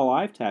 and that's all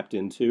I've tapped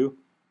into,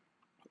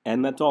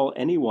 and that's all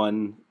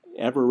anyone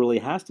ever really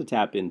has to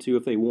tap into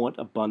if they want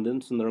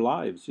abundance in their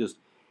lives. Just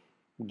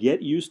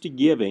get used to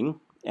giving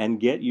and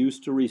get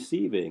used to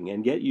receiving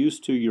and get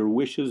used to your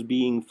wishes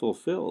being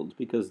fulfilled,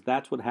 because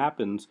that's what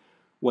happens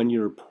when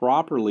you're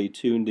properly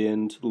tuned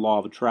in to the law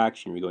of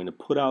attraction. You're going to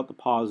put out the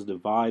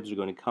positive vibes. They're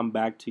going to come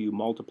back to you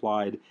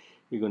multiplied.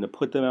 You're going to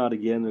put them out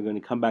again. They're going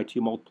to come back to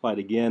you multiplied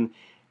again.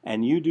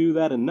 And you do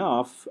that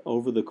enough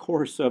over the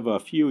course of a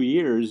few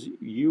years,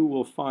 you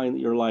will find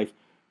that your life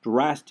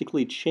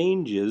drastically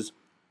changes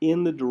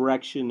in the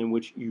direction in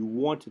which you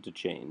want it to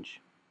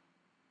change.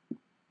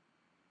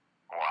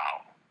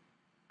 Wow.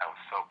 That was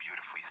so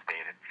beautifully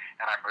stated.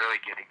 And I'm really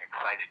getting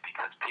excited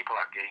because people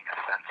are getting a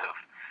sense of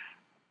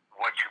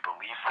what your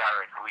beliefs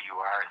are and who you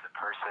are as a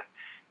person.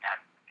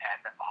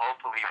 And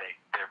hopefully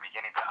they're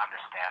beginning to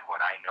understand what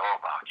I know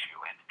about you.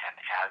 And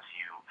as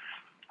you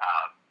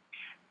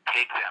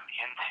take them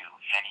into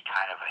any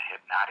kind of a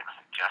hypnotic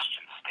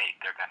suggestion state,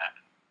 they're going to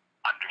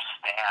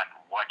understand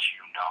what you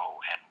know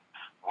and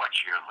what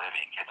you're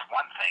living. It's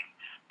one thing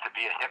to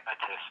be a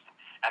hypnotist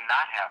and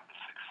not have the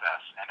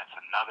success, and it's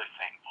another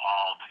thing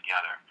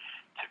altogether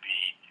to be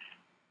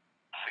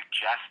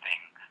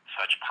suggesting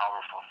such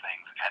powerful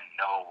things and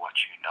know what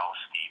you know,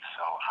 Steve.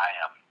 So I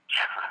am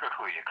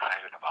truly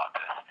excited about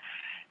this.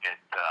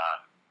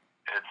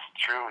 It's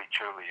truly,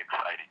 truly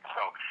exciting.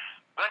 So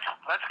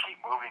let's keep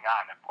moving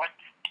on.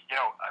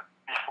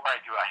 Before I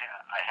do,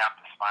 I have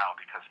to smile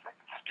because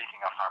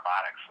speaking of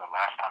harmonics, the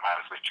last time I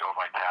was with Joe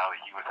Vitale,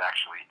 he was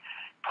actually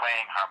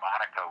playing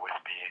harmonica with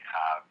me.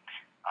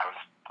 I was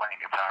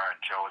playing guitar and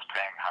Joe was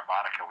playing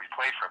harmonica. We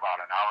played for about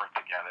an hour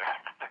together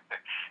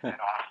in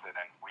Austin,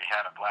 and we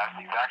had a blast.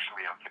 He's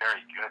actually a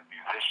very good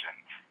musician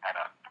and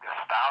an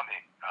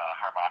astounding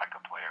harmonica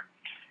player.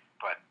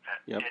 But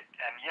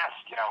and yes,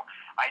 you know,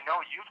 I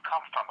know you've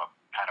come from a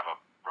kind of a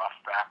rough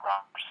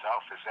background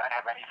yourself. Does that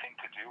have anything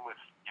to do with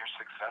your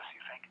success,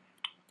 you think?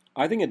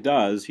 I think it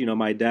does. You know,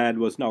 my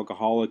dad was an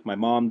alcoholic. My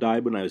mom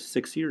died when I was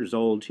 6 years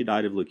old. She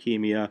died of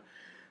leukemia.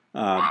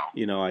 Wow.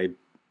 You know,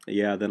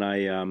 then I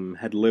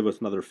had lived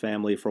with another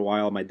family for a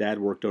while. My dad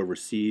worked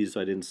overseas,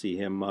 so I didn't see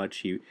him much.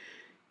 He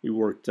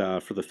worked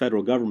for the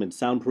federal government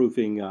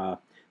soundproofing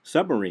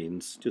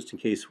submarines just in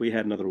case we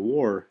had another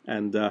war.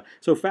 And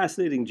so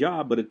fascinating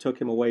job, but it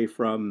took him away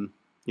from,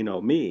 you know,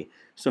 me.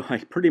 So I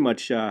pretty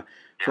much,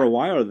 for a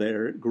while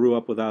there, grew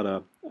up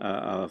without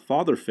a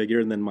father figure.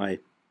 And then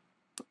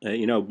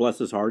you know, bless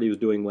his heart, he was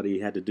doing what he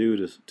had to do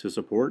to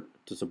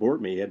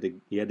support me.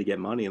 He had to get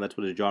money, and that's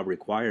what his job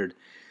required.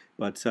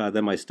 But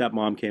then my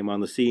stepmom came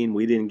on the scene.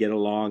 We didn't get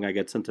along. I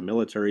got sent to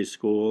military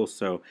school.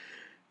 So,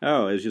 it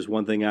was just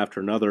one thing after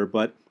another.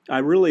 But I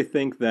really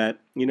think that,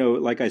 you know,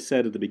 like I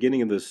said at the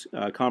beginning of this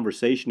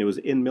conversation, it was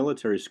in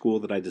military school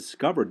that I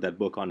discovered that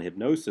book on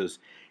hypnosis.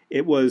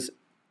 It was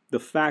the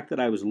fact that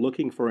I was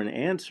looking for an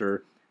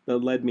answer that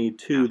led me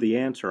to the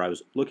answer. I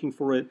was looking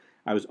for it.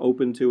 I was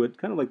open to it,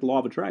 kind of like the law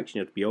of attraction.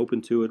 You have to be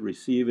open to it,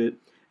 receive it,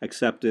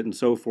 accept it, and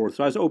so forth.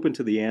 So I was open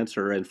to the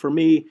answer. And for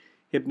me,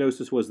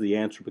 hypnosis was the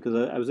answer because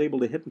I was able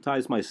to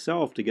hypnotize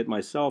myself to get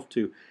myself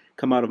to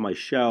come out of my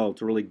shell,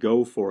 to really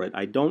go for it.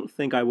 I don't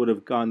think I would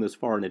have gone this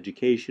far in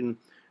education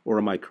or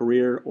in my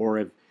career or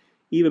have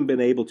even been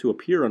able to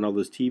appear on all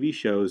those TV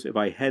shows if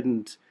I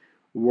hadn't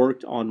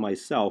worked on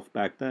myself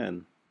back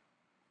then.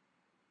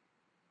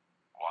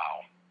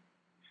 Wow.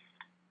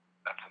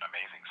 That's an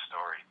amazing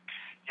story.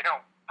 You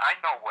know, I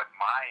know what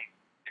my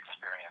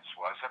experience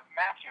was.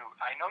 Matthew,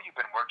 I know you've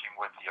been working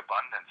with the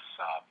Abundance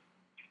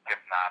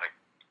hypnotic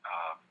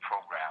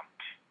program.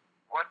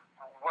 What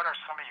are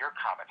some of your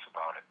comments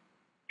about it?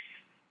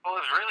 Well,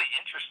 it's really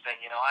interesting.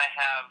 You know, I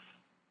have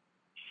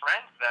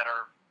friends that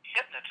are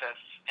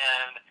hypnotists,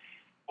 and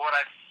what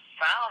I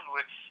found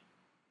with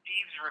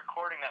Steve's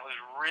recording that was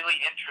really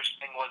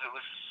interesting was it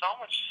was so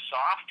much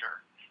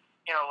softer.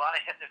 You know, a lot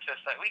of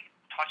hypnotists, we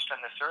touched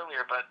on this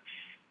earlier, but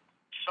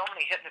so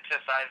many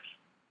hypnotists I've,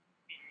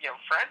 you know,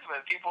 friends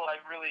with, people I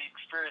really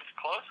experienced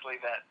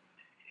closely, that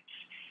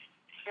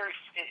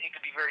it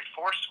could be very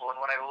forceful. And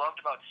what I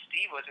loved about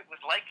Steve was it was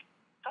like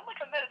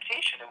a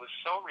meditation. It was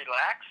so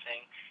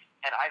relaxing,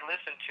 and I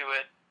listened to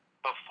it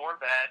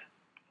before bed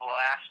the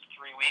last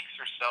 3 weeks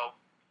or so,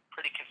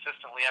 pretty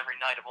consistently every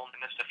night. I've only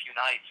missed a few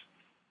nights.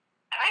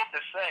 And I have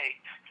to say,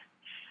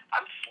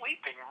 I'm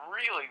sleeping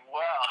really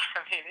well.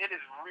 I mean, it is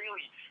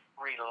really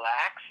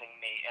relaxing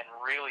me, and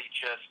really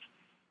just,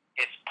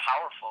 it's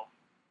powerful.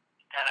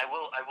 And I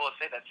will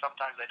say that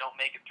sometimes I don't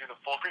make it through the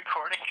full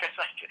recording because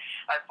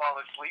I fall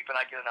asleep and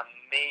I get an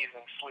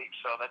amazing sleep.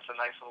 So that's a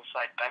nice little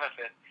side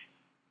benefit.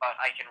 But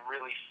I can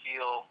really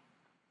feel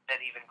an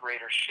even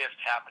greater shift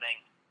happening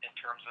in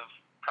terms of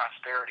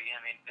prosperity.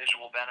 I mean,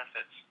 visual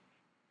benefits.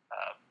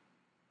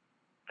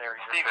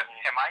 Steve,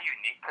 am I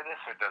unique to this,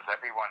 or does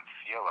everyone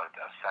feel a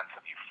sense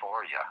of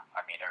euphoria?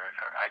 I mean,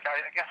 I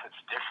guess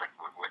it's different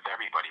with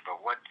everybody,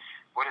 but what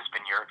has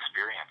been your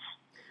experience?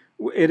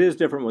 It is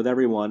different with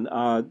everyone.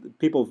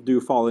 People do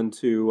fall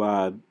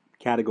into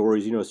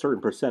categories. You know, a certain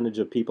percentage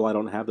of people, I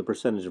don't have the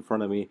percentage in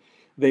front of me,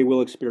 they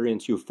will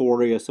experience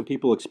euphoria. Some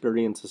people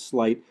experience a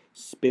slight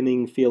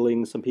spinning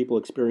feeling. Some people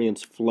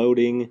experience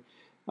floating.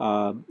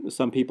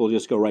 Some people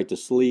just go right to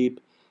sleep.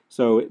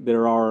 So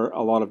there are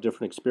a lot of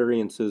different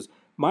experiences.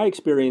 My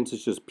experience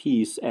is just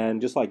peace,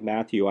 and just like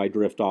Matthew, I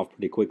drift off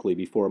pretty quickly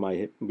before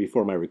my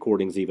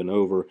recording's even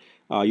over.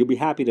 You'll be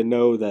happy to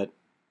know that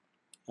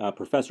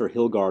Professor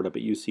Hilgard up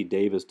at UC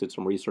Davis did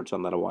some research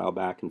on that a while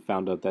back and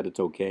found out that it's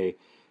okay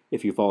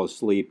if you fall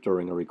asleep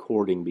during a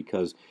recording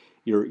because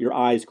your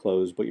eyes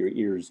close but your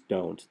ears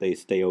don't. They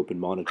stay open,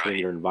 monitoring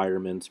your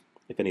environment.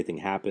 If anything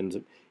happens,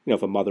 you know,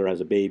 if a mother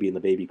has a baby and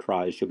the baby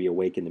cries, she'll be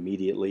awakened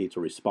immediately to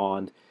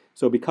respond.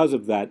 So because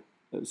of that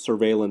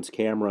surveillance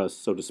camera,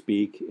 so to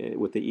speak,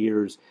 with the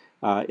ears,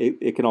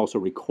 it can also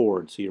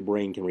record, so your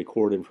brain can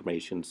record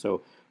information.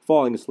 So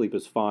falling asleep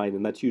is fine,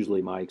 and that's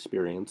usually my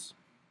experience.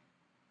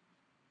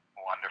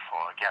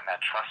 Wonderful. Again,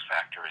 that trust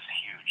factor is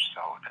huge,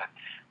 so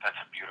that's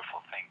a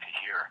beautiful thing to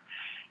hear.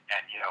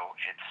 And, you know,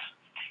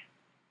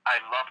 I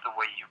love the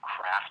way you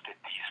crafted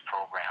these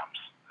programs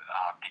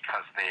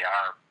because they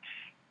are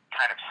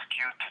kind of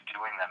skewed to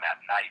doing them at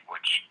night,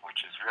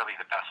 which is really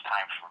the best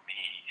time for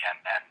me.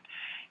 And then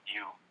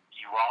you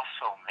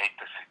also make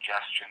the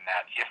suggestion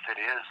that if it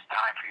is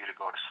time for you to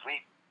go to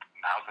sleep,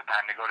 now's the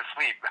time to go to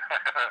sleep.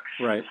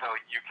 Right. So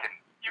you can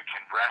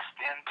rest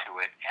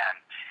into it. And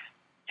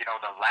you know,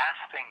 the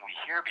last thing we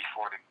hear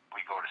before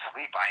we go to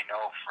sleep, I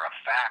know for a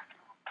fact,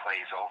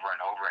 plays over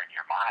and over in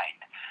your mind.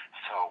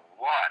 So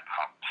what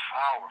a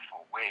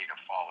powerful way to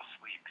fall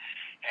asleep.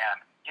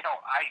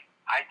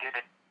 I did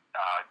it,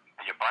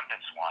 the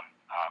abundance one,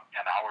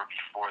 an hour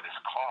before this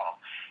call,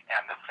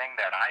 and the thing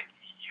that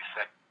you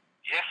said,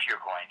 if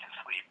you're going to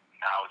sleep,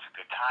 now is a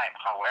good time.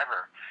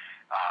 However,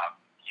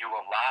 you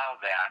allow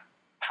that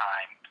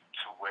time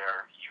to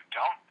where you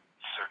don't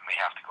certainly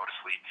have to go to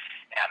sleep,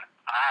 and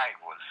I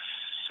was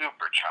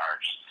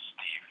supercharged,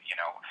 Steve.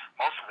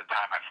 Most of the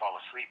time I fall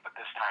asleep, but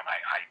this time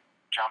I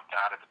jumped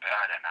out of the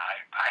bed, and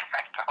I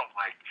felt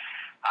like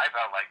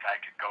I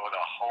could go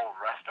the whole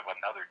rest of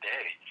another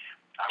day.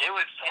 It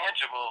was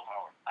tangible.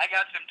 I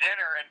got some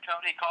dinner, and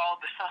Tony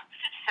called,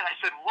 and I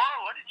said,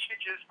 "Whoa, what did you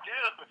just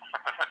do?"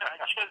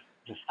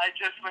 I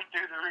just went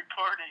through the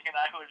recording, and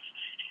I was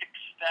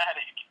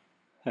ecstatic.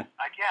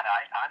 Again,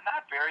 I'm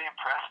not very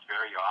impressed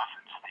very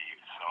often,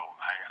 Steve. So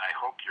I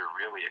hope you're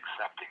really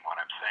accepting what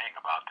I'm saying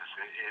about this.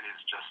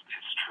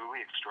 It's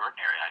truly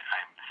extraordinary.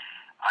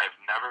 I've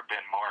never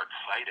been more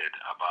excited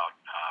about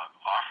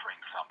offering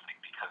something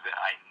because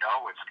I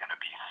know it's going to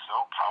be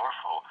so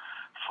powerful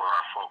for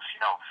our folks.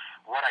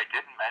 What I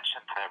didn't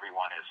mention to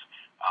everyone is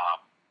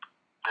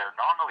they're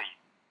normally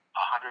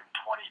 $120,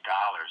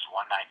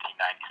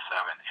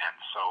 $119.97, and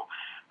so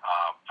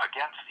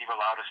again, Steve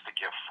allowed us to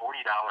give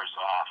 $40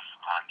 off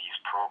on these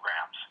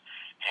programs,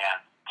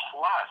 and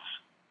plus,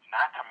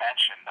 not to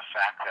mention the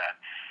fact that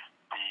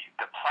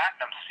the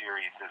Platinum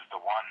Series is the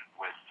one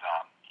with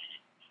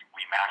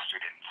we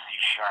mastered in C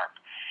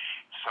sharp.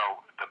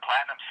 So the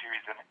Platinum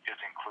Series is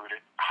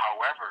included.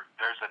 However,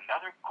 there's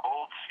another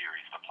Gold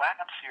Series. The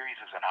Platinum Series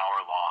is an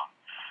hour long.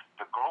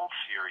 The Gold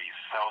Series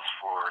sells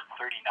for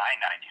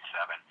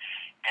 $39.97,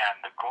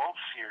 and the Gold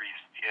Series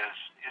is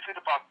it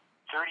about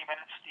 30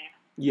 minutes, Steve?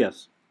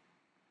 Yes.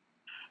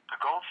 The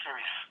Gold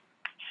Series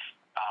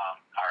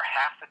are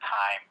half the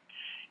time,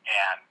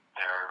 and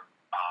they're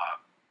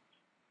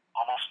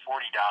almost $40.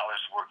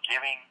 We're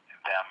giving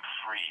them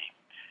free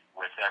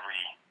with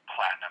every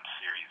Platinum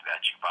Series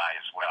that you buy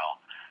as well.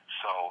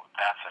 So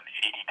that's an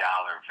 $80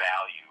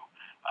 value.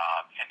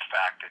 In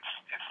fact,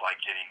 it's like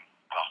getting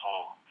the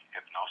whole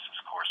hypnosis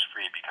course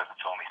free because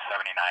it's only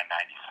 $79.97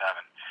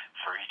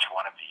 for each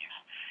one of these.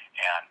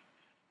 And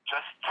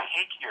just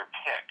take your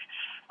pick.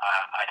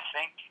 I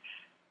think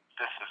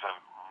this is a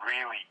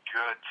really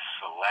good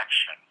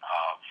selection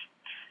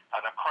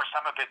and of course,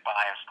 I'm a bit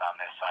biased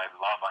on this. I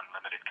love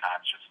unlimited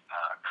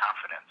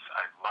confidence.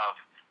 I love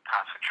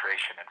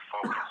concentration and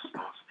focus.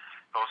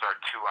 Those are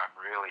two I'm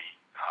really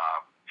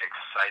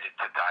excited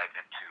to dive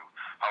into.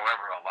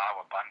 However,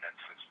 Allow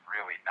Abundance has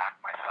really knocked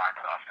my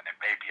socks off, and it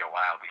may be a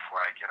while before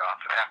I get off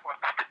of that one,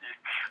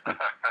 Steve.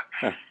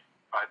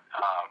 But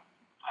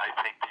I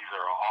think these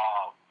are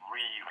all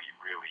really,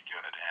 really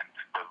good. And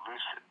the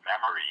lucid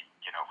memory,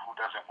 who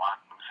doesn't want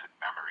lucid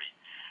memory?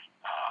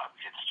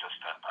 It's just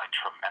a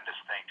tremendous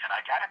thing. And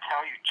I got to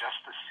tell you, just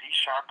the C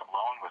sharp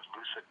alone with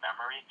lucid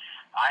memory,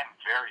 I'm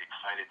very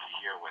excited to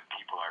hear what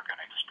people are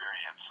going to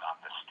experience on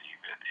this, Steve.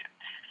 It's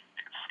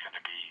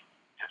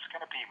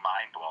going to be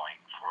mind blowing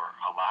for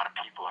a lot of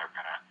people are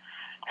going to.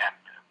 And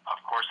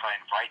of course, I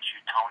invite you,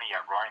 Tony,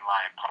 at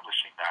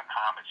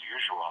RoaringLionPublishing.com as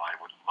usual. I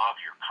would love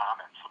your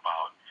comments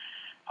about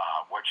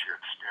what you're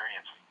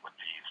experiencing with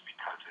these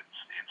because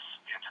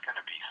it's going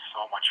to be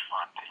so much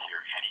fun to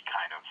hear any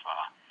kind of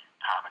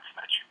comments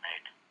that you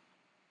make.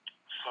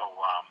 So,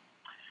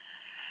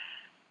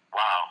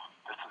 wow,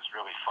 this is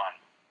really fun.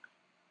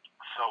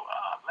 So,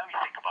 let me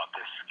think about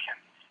this.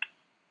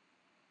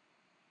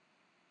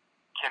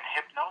 Can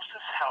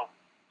hypnosis help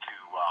to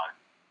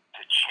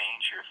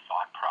change your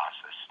thought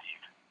process,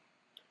 Steve?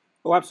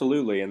 Oh,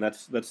 absolutely, and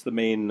that's the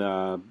main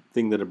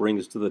thing that it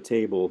brings to the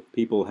table.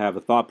 People have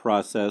a thought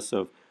process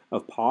of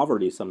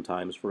poverty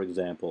sometimes, for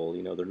example.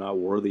 They're not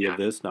worthy of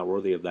this, not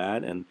worthy of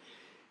that, and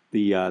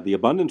the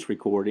abundance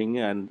recording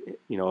and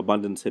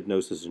abundance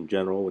hypnosis in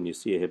general. When you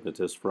see a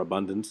hypnotist for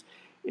abundance,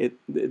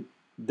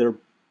 they're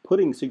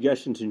putting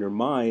suggestions in your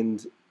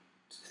mind,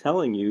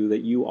 telling you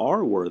that you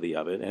are worthy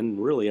of it,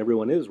 and really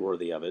everyone is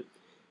worthy of it.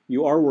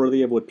 You are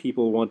worthy of what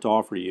people want to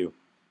offer you.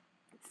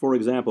 For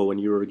example, when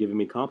you were giving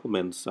me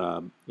compliments,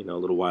 a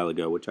little while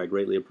ago, which I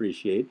greatly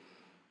appreciate,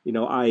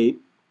 I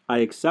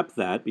accept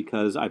that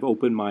because I've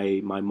opened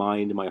my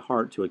mind and my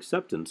heart to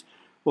acceptance.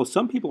 Well,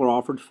 some people are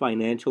offered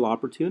financial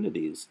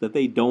opportunities that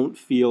they don't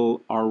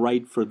feel are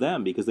right for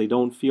them because they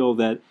don't feel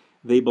that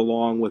they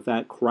belong with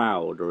that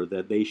crowd or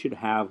that they should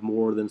have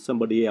more than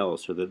somebody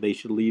else or that they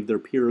should leave their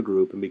peer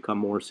group and become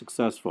more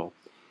successful.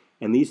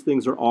 And these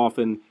things are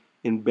often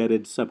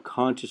embedded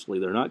subconsciously.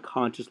 They're not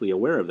consciously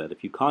aware of that.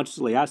 If you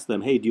consciously ask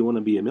them, hey, do you want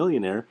to be a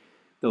millionaire?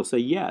 They'll say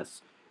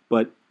yes.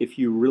 But if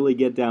you really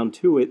get down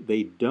to it,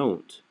 they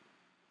don't.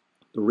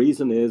 The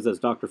reason is, as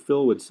Dr.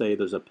 Phil would say,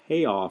 there's a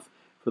payoff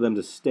for them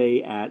to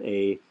stay at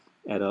a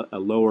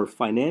lower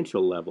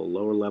financial level,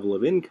 lower level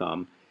of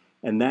income,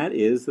 and that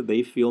is that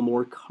they feel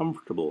more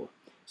comfortable.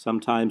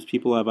 Sometimes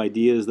people have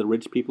ideas that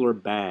rich people are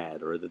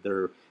bad or that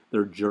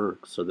they're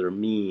jerks or they're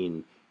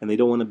mean, and they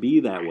don't want to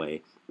be that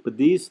way. But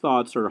these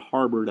thoughts are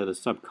harbored at a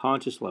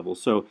subconscious level.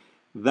 So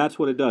That's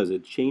what it does.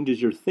 It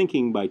changes your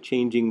thinking by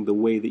changing the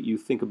way that you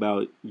think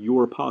about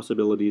your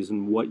possibilities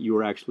and what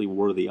you're actually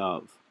worthy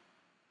of.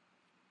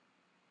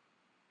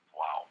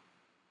 Wow.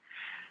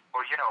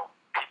 Well,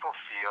 people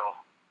feel,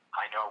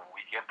 I know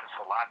we get this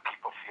a lot,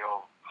 people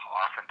feel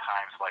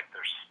oftentimes like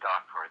they're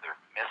stuck or they're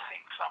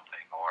missing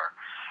something, or,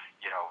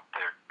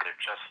 they're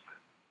just,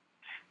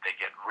 they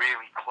get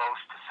really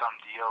close to some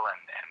deal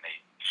and they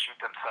shoot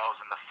themselves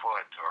in the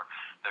foot, or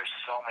there's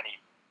so many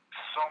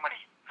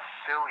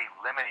silly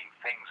limiting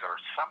things, or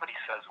somebody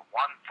says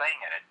one thing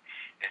and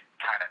it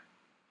kind of,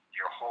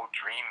 your whole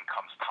dream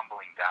comes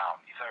tumbling down.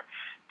 These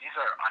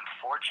are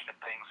unfortunate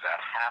things that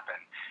happen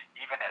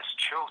even as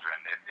children.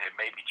 It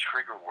may be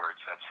trigger words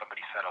that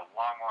somebody said a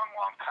long, long,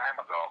 long time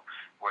ago,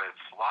 where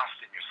it's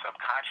lost in your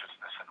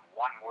subconsciousness, and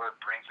one word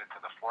brings it to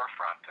the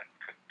forefront and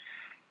could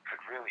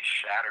really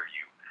shatter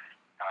you.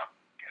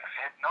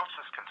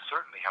 Hypnosis can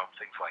certainly help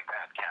things like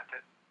that, can't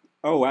it?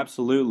 Oh,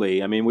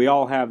 absolutely. I mean, we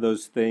all have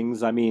those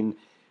things. I mean,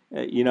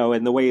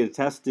 and the way to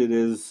test it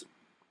is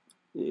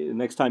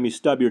next time you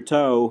stub your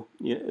toe,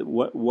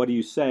 what do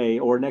you say?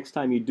 Or next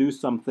time you do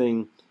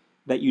something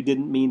that you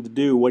didn't mean to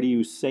do, what do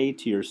you say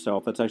to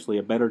yourself? That's actually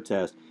a better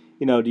test.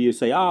 Do you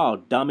say,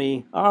 "Oh,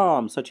 dummy. Oh,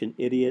 I'm such an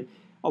idiot."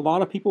 A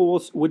lot of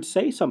people would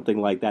say something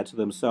like that to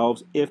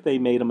themselves if they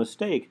made a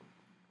mistake.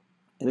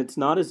 And it's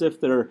not as if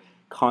they're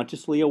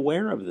consciously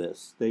aware of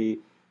this. They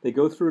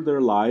go through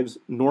their lives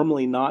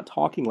normally not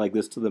talking like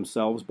this to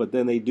themselves, but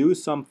then they do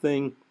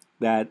something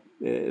that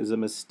is a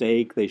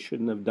mistake. They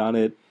shouldn't have done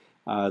it.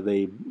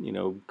 They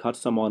cut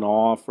someone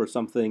off or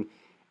something,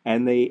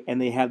 and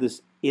they have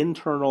this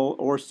internal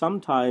or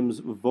sometimes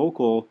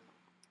vocal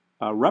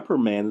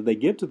reprimand that they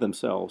give to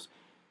themselves.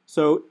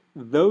 So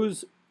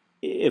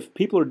if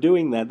people are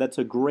doing that, that's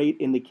a great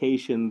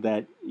indication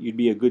that you'd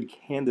be a good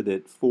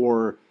candidate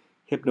for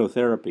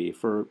hypnotherapy,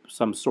 for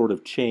some sort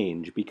of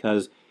change,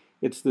 because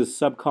it's this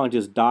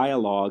subconscious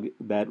dialogue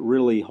that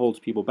really holds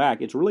people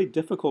back. It's really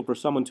difficult for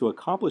someone to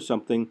accomplish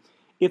something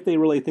if they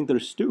really think they're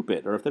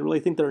stupid, or if they really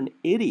think they're an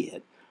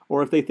idiot,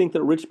 or if they think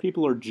that rich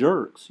people are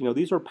jerks.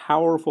 These are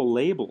powerful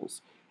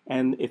labels.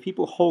 And if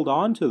people hold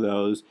on to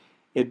those,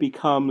 it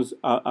becomes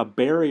a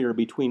barrier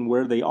between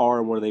where they are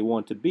and where they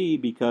want to be,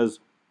 because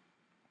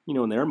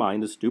in their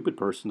mind, a stupid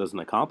person doesn't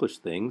accomplish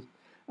things,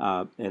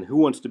 and who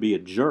wants to be a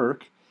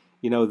jerk?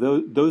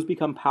 Those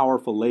become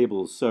powerful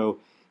labels. So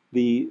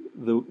the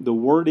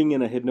wording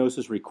in a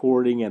hypnosis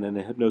recording and in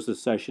a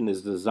hypnosis session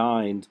is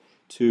designed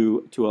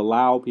to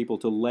allow people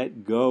to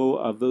let go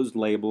of those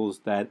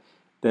labels that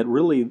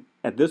really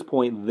at this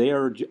point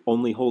they're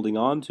only holding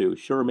on to.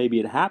 Sure, maybe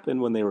it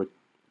happened when they were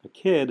a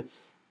kid,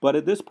 but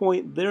at this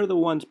point they're the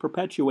ones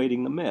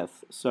perpetuating the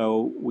myth.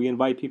 So we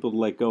invite people to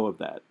let go of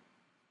that.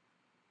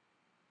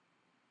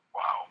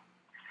 Wow.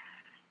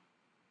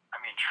 I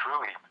mean,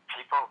 truly,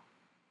 people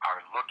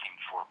are looking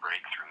for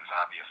breakthroughs,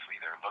 obviously.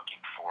 They're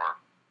looking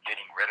for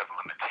getting rid of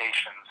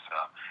limitations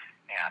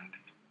and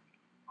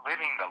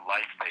living the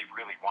life they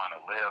really want to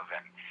live,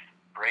 and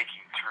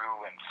breaking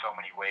through in so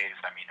many ways.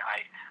 I mean,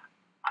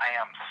 I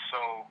am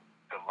so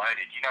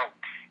delighted.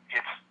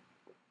 It's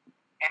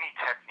any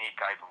technique,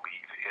 I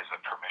believe, is a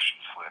permission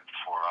slip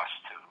for us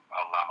to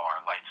allow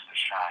our lights to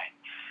shine.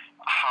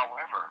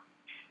 However,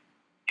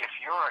 if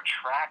you're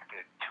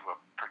attracted to a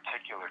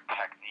particular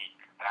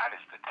technique, that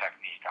is the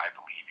technique I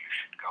believe you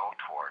should go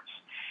towards.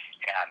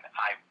 And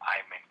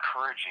I'm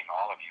encouraging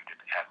all of you to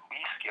at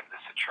least give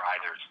this a try.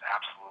 There's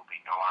absolutely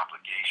no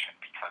obligation,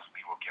 because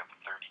we will give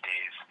 30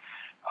 days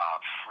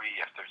free.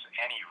 If there's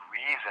any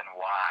reason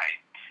why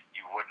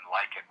you wouldn't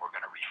like it, we're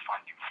going to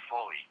refund you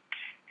fully.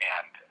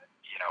 And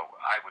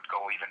I would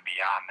go even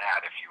beyond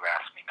that if you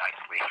ask me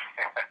nicely,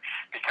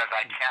 because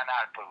I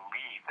cannot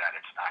believe that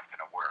it's not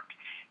going to work.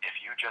 If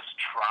you just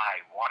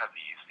try one of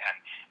these, and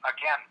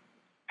again,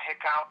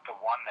 pick out the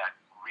one that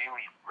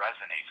really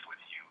resonates with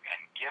you and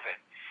give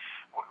it.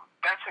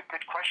 That's a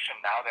good question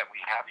now that we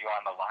have you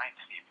on the line,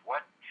 Steve.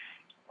 What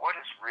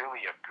is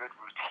really a good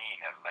routine?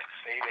 Like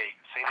say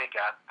they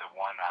got the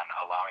one on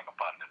allowing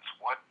abundance.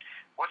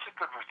 What's a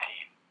good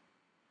routine?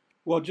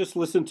 Well, just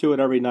listen to it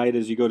every night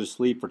as you go to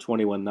sleep for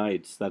 21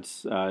 nights.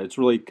 It's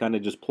really kind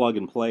of just plug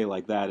and play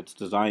like that. It's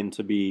designed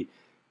to be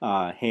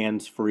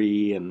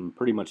hands-free and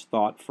pretty much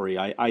thought-free.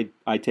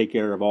 I take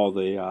care of all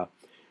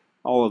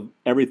of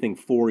everything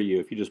for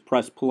you. If you just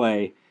press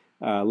play,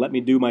 let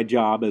me do my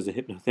job as a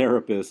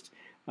hypnotherapist.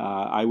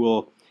 I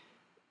will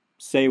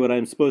say what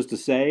I'm supposed to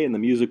say, and the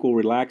music will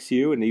relax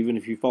you. And even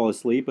if you fall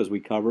asleep, as we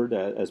covered,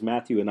 as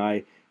Matthew and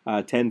I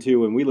tend to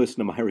when we listen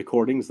to my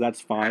recordings,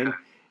 that's fine.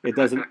 It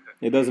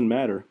doesn't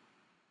matter.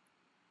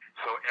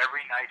 So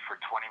every night for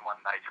 21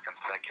 nights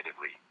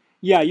consecutively.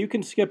 Yeah, you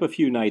can skip a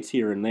few nights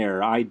here and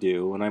there. I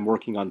do when I'm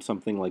working on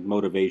something like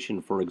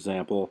motivation, for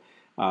example.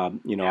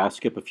 I'll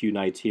skip a few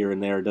nights here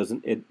and there.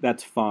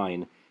 That's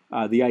fine.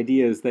 The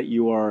idea is that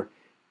you are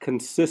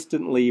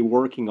consistently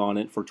working on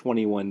it for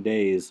 21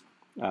 days,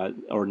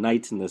 or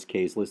nights in this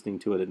case, listening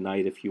to it at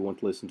night if you want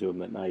to listen to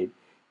them at night.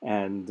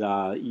 And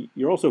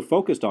you're also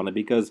focused on it,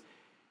 because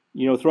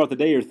throughout the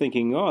day you're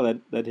thinking, oh,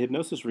 that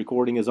hypnosis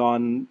recording is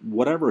on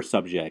whatever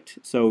subject.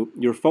 So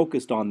you're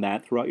focused on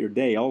that throughout your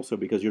day also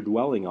because you're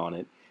dwelling on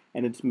it.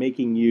 And it's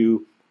making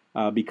you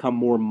become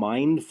more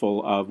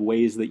mindful of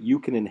ways that you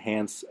can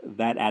enhance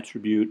that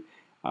attribute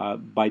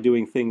by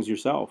doing things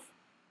yourself.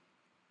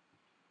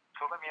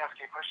 So let me ask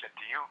you a question.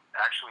 Do you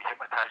actually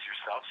hypnotize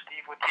yourself,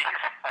 Steve, with these?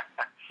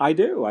 I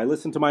do. I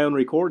listen to my own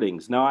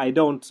recordings. Now, I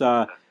don't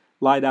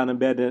lie down in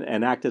bed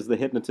and act as the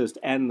hypnotist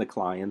and the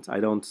client. I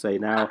don't say,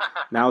 now,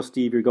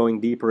 Steve, you're going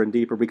deeper and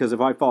deeper, because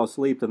if I fall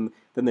asleep, then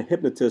the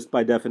hypnotist,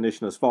 by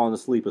definition, has fallen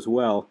asleep as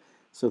well.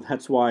 So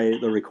that's why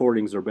the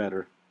recordings are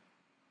better.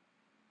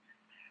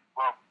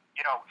 Well,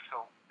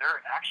 so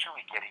they're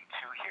actually getting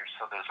two here.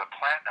 So there's a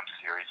platinum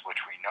series, which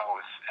we know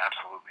is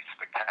absolutely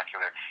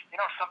spectacular.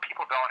 Some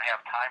people don't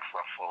have time for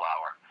a full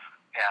hour.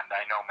 And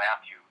I know,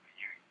 Matthew,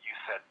 you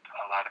said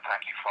a lot of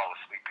times you fall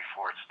asleep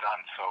before it's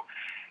done. So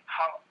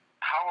how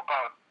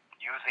about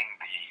using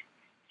the,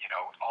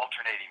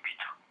 alternating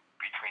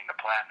between the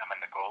platinum and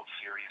the gold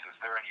series? Is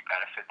there any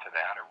benefit to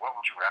that, or what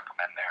would you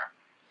recommend there?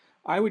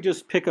 I would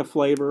just pick a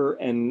flavor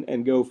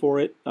and go for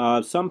it.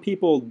 Some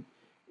people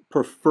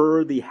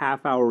prefer the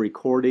half-hour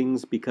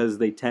recordings because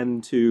they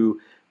tend to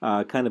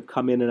kind of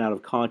come in and out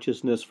of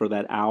consciousness for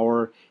that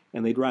hour,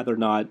 and they'd rather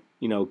not,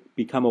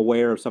 become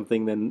aware of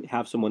something than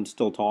have someone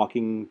still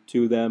talking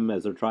to them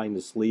as they're trying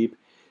to sleep.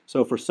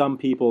 So for some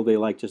people, they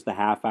like just the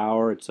half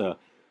hour. It's a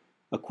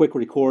quick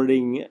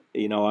recording,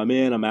 I'm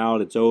in, I'm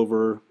out, it's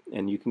over,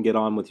 and you can get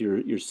on with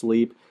your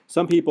sleep.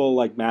 Some people,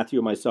 like Matthew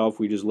and myself,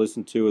 we just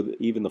listen to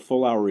even the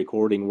full hour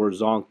recording. We're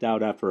zonked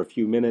out after a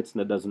few minutes,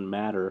 and it doesn't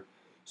matter.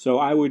 So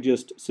I would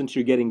just, since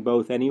you're getting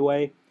both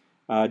anyway,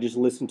 just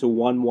listen to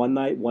one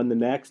night, one the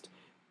next,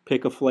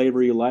 pick a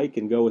flavor you like,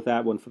 and go with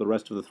that one for the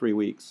rest of the 3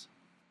 weeks.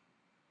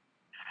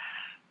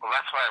 Well,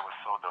 that's why I was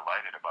so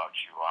delighted about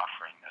you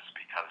offering this,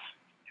 because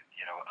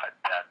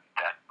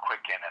that quick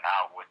in and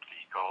out with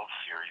the gold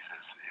series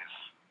is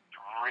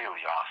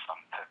really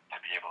awesome to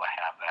be able to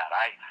have that.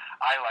 I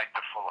like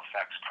the full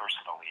effects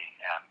personally,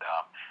 and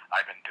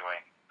I've been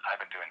doing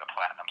the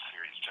platinum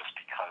series just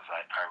because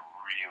I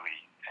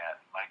really,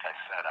 like I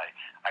said,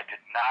 I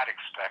did not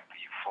expect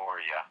the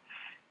euphoria,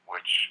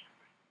 which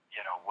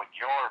when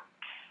you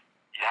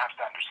have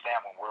to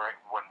understand, when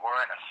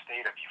we're in a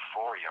state of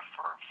euphoria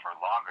for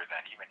longer than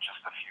even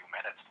just a few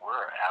minutes,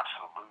 we're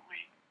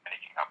absolutely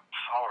making a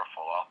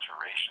powerful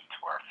alteration to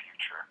our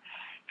future.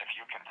 If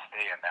you can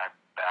stay in that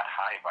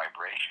high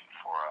vibration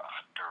for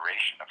a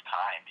duration of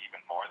time, even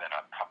more than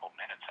a couple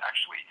minutes,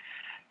 actually,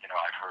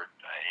 I've heard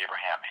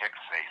Abraham Hicks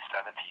say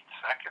 17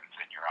 seconds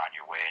and you're on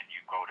your way, and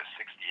you go to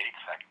 68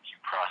 seconds, you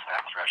cross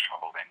that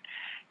threshold and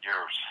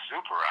you're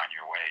super on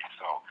your way.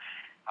 So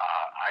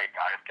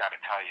I've got to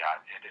tell you,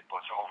 it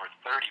was over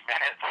 30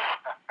 minutes.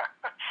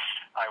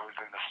 I was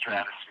in the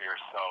stratosphere,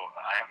 so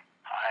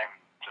I'm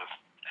just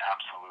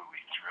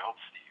absolutely thrilled,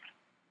 Steve.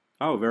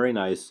 Oh, very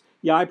nice.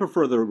 Yeah, I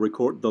prefer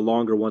the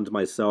longer ones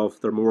myself.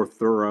 They're more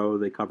thorough.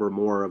 They cover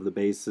more of the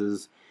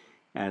bases,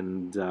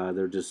 and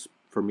they're just,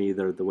 for me,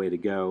 they're the way to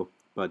go.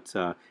 But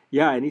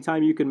yeah,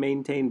 anytime you can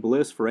maintain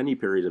bliss for any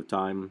period of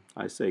time,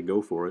 I say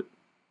go for it.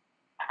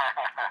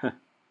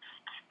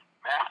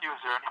 Matthew,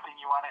 is there anything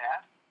you want to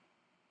add?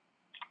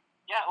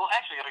 Yeah, well,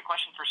 actually, I got a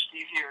question for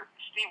Steve here.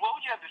 Steve, what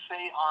would you have to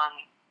say on,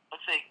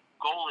 let's say,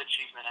 goal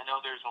achievement? I know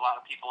there's a lot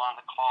of people on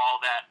the call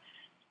that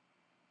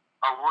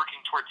are working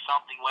towards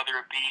something, whether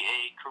it be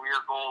a career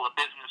goal, a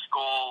business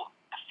goal,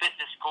 a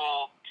fitness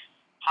goal.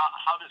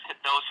 How does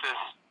hypnosis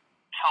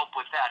help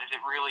with that? Is it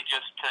really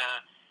just to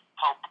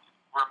help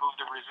remove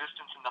the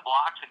resistance and the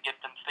blocks and get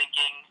them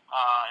thinking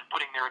and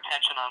putting their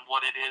attention on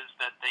what it is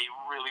that they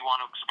really want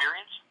to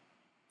experience?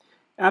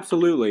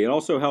 Absolutely. It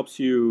also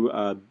helps you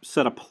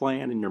set a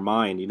plan in your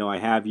mind.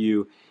 I have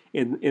you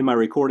in my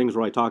recordings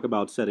where I talk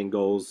about setting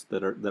goals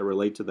that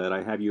relate to that.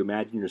 I have you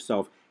imagine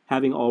yourself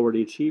having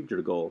already achieved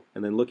your goal,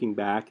 and then looking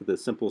back at the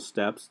simple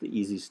steps, the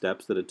easy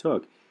steps that it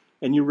took,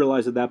 and you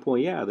realize at that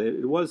point, yeah, that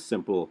it was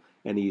simple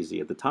and easy.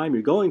 At the time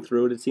you're going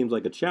through it, it seems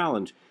like a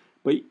challenge,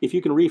 but if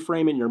you can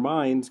reframe it in your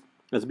mind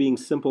as being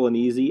simple and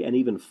easy and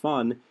even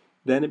fun,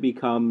 then it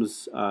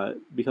becomes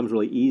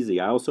really easy.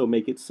 I also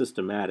make it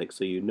systematic,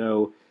 so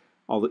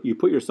you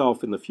put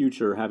yourself in the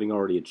future having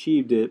already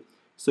achieved it,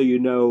 so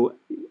you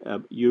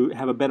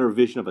have a better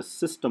vision of a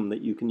system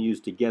that you can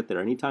use to get there.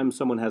 Anytime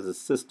someone has a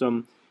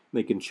system,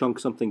 they can chunk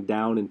something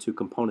down into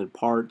component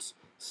parts,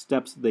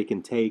 steps that they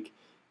can take,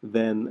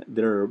 then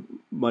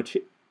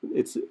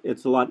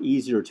it's a lot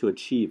easier to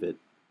achieve it.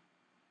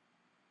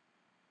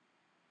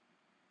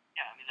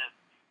 Yeah, I mean,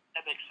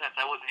 that makes sense.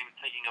 I wasn't even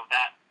thinking of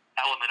that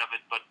element of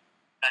it, but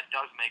that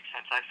does make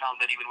sense. I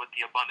found that even with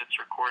the abundance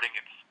recording,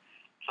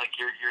 it's like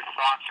your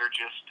thoughts are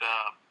just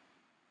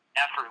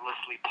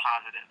effortlessly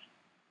positive.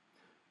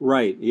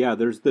 Right. Yeah.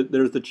 There's the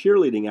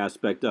cheerleading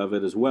aspect of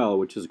it as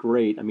well, which is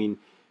great. I mean,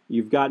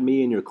 you've got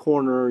me in your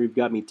corner. You've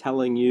got me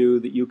telling you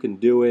that you can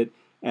do it,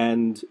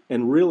 and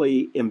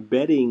really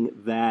embedding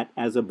that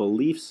as a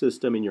belief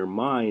system in your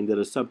mind at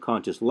a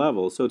subconscious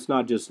level. So it's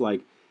not just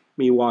like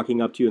me walking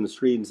up to you in the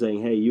street and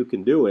saying, hey, you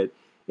can do it.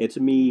 It's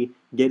me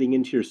getting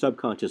into your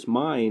subconscious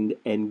mind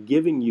and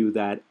giving you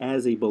that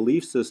as a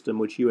belief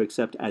system which you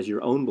accept as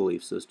your own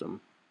belief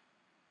system.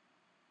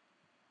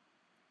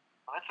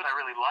 Well, that's what I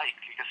really like,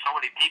 because so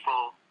many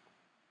people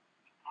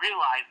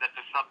realize that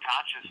the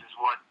subconscious is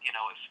what,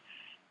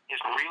 is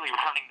really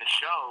running the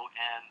show,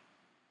 and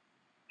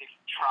they've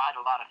tried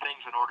a lot of things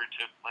in order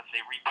to, let's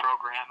say,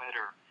 reprogram it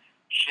or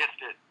shift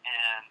it,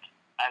 and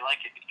I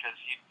like it because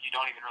you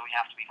don't even really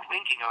have to be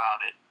thinking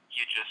about it.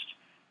 You just,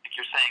 like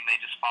you're saying, they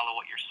just follow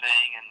what you're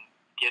saying and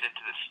get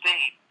into the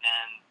state,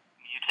 and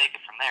you take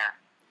it from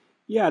there.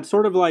 Yeah, it's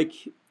sort of like,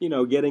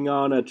 getting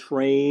on a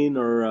train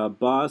or a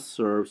bus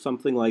or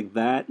something like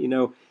that.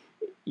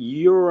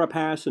 You're a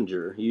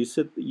passenger.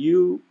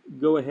 You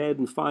go ahead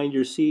and find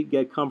your seat,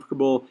 get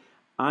comfortable.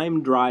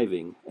 I'm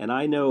driving, and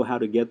I know how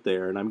to get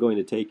there, and I'm going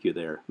to take you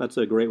there. That's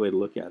a great way to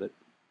look at it.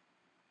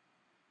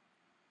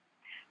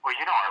 Well,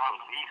 our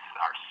beliefs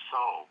are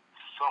so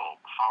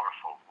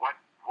powerful. What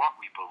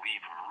we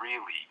believe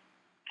really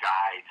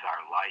guides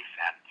our life,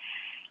 and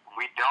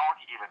we don't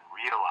even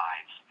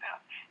realize that.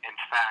 In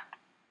fact,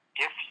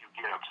 if you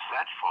get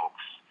upset,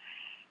 folks,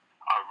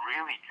 a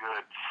really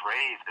good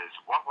phrase is,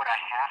 what would I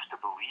have to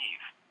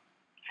believe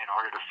in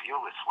order to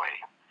feel this way?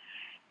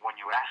 When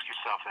you ask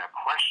yourself that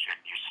question,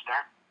 you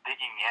start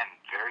digging in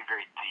very,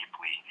 very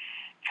deeply,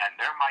 and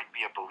there might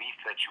be a belief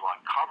that you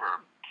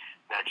uncover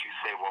that you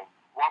say, well,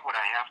 what would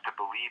I have to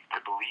believe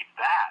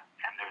that?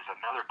 And there's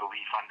another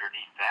belief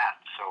underneath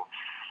that. So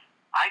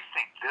I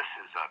think this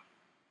is an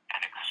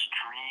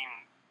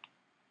extremely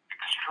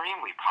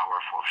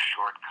powerful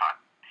shortcut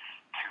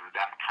to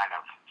that kind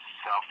of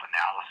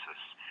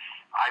self-analysis.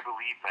 I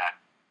believe that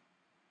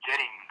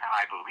getting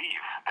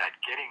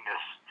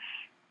this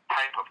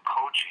type of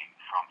coaching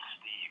from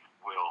Steve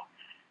will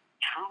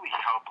truly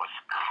help us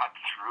cut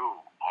through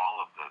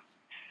all of the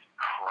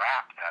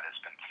crap that has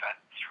been fed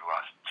to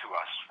us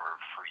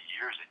for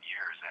years and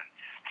years. And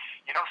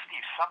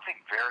Steve,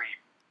 something very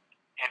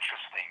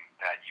interesting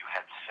that you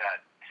had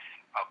said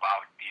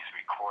about these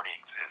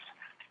recordings is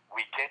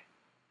we tend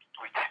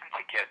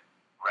to get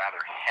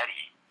rather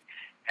heady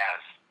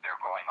as they're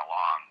going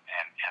along,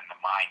 and the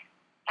mind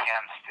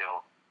can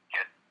still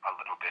get a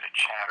little bit of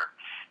chatter.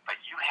 But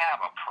you have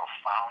a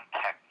profound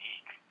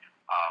technique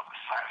of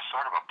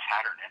sort of a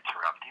pattern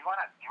interrupt. Do you want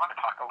to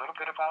talk a little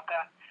bit about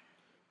that?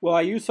 Well,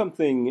 I use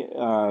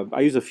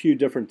a few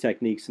different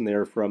techniques in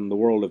there from the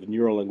world of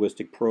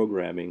neuro-linguistic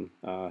programming,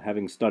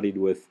 having studied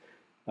with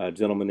a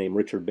gentleman named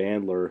Richard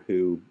Bandler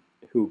who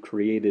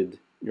created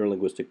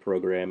neuro-linguistic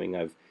programming.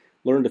 I've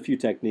learned a few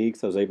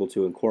techniques I was able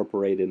to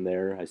incorporate in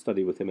there. I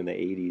studied with him in the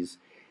 80s.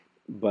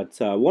 But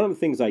one of the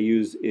things I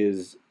use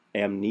is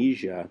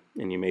amnesia,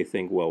 and you may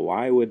think, well,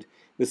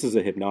 this is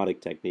a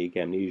hypnotic technique,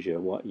 amnesia.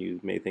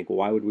 You may think, well,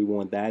 why would we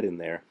want that in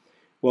there?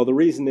 Well, the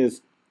reason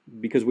is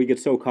because we get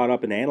so caught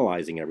up in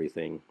analyzing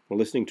everything. We're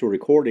listening to a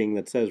recording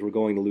that says we're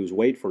going to lose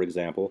weight, for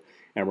example,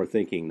 and we're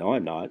thinking, no,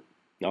 I'm not.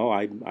 No,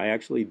 I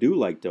actually do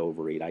like to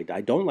overeat.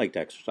 I don't like to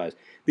exercise.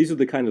 These are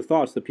the kind of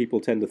thoughts that people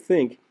tend to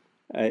think,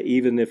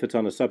 even if it's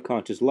on a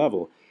subconscious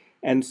level.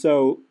 And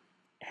so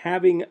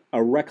having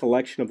a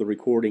recollection of the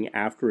recording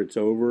after it's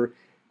over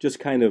just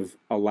kind of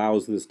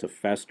allows this to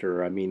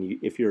fester. I mean,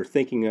 if you're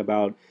thinking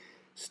about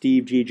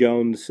Steve G.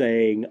 Jones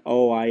saying,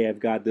 oh, I have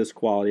got this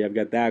quality, I've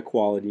got that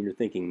quality, and you're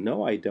thinking,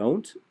 no, I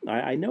don't.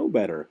 I know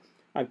better.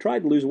 I've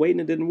tried to lose weight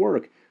and it didn't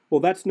work. Well,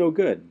 that's no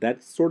good.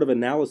 That sort of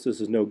analysis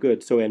is no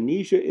good. So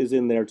amnesia is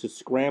in there to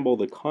scramble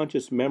the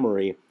conscious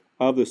memory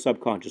of the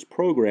subconscious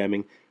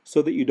programming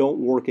so that you don't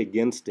work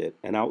against it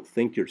and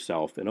outthink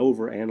yourself and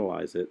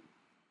overanalyze it.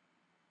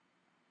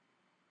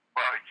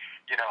 Well,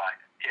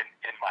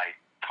 in my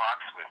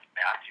talks with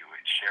Matthew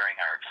and sharing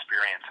our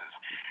experiences,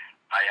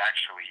 I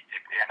actually,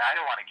 and I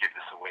don't want to give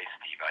this away,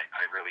 Steve,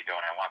 I really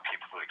don't. I want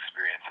people to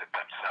experience it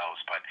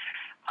themselves, but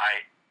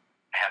I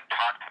had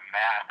talked to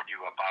Matthew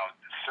about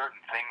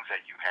certain things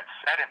that you had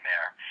said in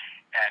there,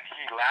 and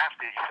he laughed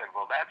and he said,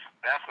 well, that's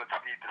what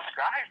Steve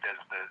described as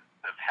the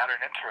pattern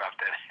interrupt.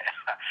 And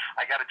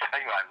I got to tell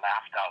you, I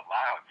laughed out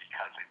loud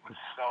because it was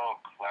so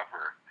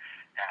clever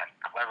and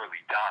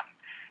cleverly done,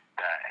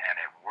 and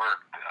it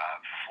worked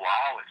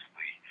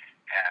flawlessly,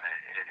 and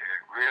it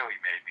really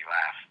made me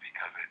laugh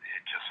because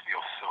it just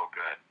feels so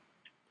good.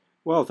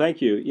 Well,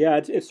 thank you. Yeah,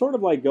 it's sort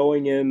of like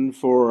going in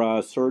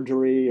for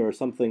surgery or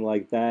something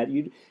like that.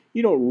 You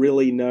don't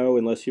really know,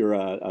 unless you're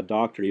a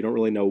doctor, you don't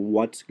really know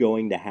what's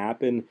going to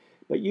happen.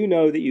 But you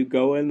know that you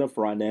go in the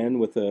front end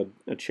with a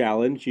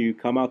challenge, you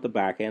come out the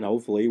back end,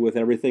 hopefully, with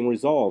everything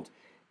resolved.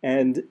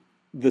 And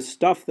the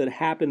stuff that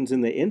happens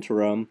in the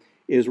interim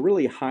is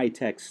really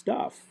high-tech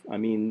stuff. I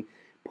mean,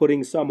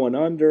 putting someone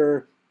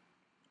under,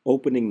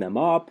 opening them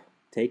up,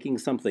 taking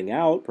something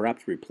out,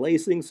 perhaps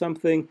replacing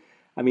something.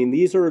 I mean,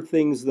 these are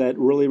things that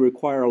really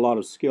require a lot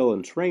of skill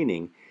and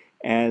training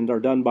and are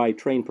done by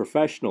trained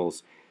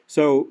professionals.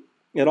 So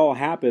it all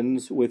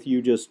happens with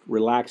you just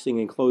relaxing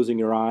and closing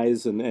your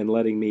eyes and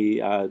letting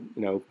me,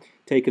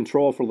 take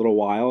control for a little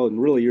while.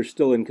 And really, you're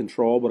still in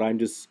control, but I'm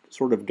just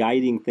sort of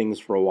guiding things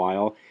for a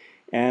while.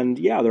 And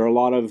yeah, there are a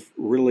lot of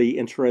really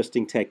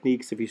interesting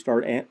techniques. If you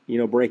start,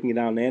 breaking it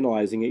down and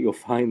analyzing it, you'll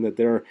find that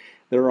there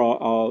are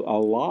a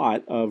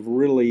lot of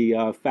really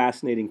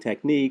fascinating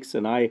techniques.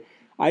 And I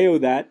owe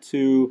that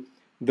to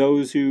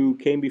those who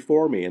came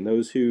before me and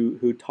those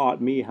who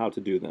taught me how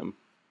to do them.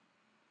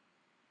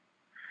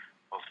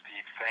 Well,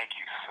 Steve, thank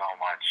you so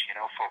much. You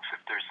know, folks, if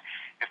there's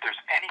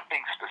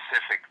anything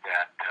specific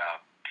that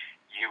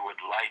you would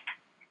like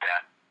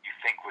that you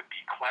think would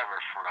be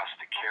clever for us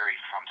to carry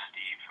from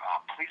Steve,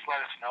 please let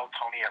us know,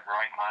 Tony at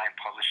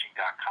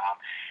roaringlionpublishing.com.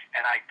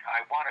 And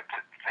I wanted to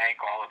thank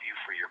all of you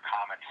for your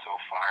comments so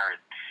far.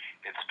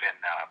 It's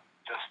been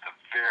just a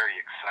very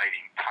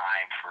exciting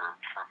time for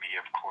me,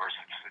 of course.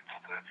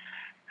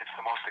 It's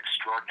the most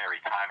extraordinary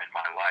time in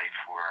my life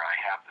where I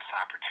have this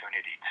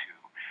opportunity to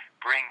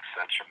bring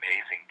such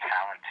amazing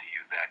talent to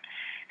you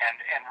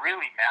and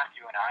really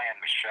Matthew and I and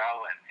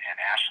Michelle and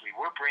Ashley,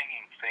 we're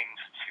bringing things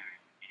to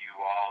you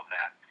all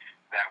that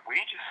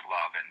we just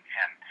love and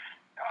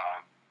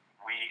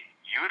we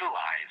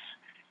utilize,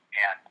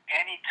 and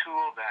any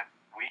tool that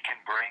we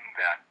can bring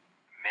that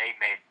may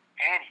make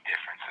any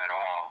difference at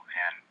all,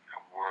 and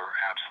we're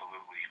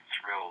absolutely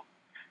thrilled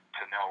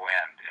to no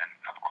end. And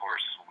of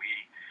course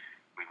we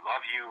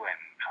love you,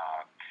 and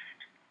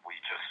we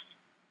just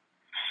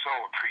so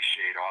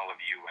appreciate all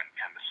of you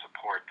and the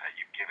support that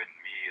you've given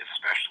me,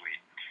 especially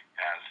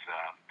as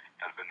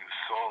the new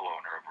sole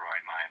owner of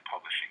Roaring Lion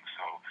Publishing.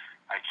 So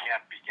I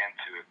can't begin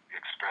to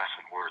express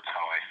in words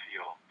how I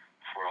feel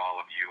for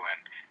all of you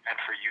and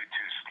for you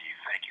too, Steve.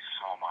 Thank you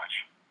so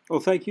much.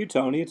 Well, thank you,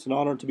 Tony. It's an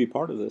honor to be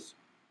part of this.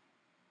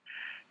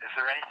 Is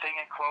there anything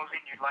in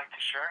closing you'd like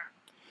to share?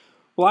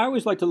 Well, I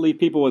always like to leave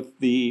people with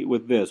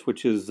this,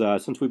 which is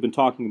since we've been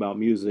talking about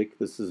music,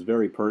 this is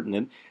very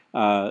pertinent.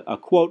 A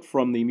quote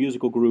from the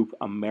musical group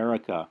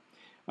America,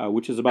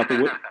 which is about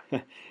and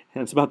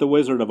it's about the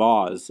Wizard of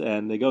Oz,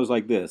 and it goes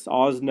like this: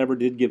 Oz never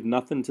did give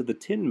nothing to the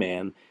Tin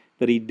Man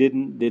that he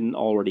didn't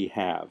already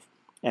have.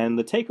 And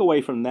the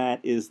takeaway from that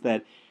is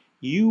that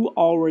you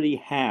already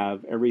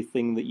have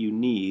everything that you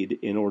need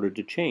in order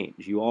to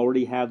change. You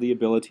already have the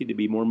ability to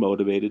be more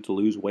motivated, to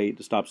lose weight,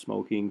 to stop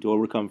smoking, to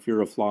overcome fear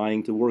of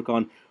flying, to work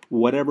on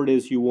whatever it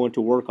is you want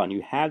to work on.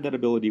 You have that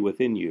ability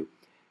within you.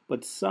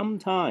 But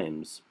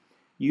sometimes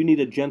you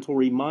need a gentle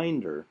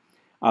reminder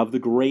of the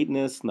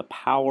greatness and the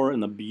power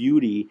and the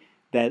beauty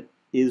that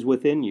is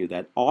within you,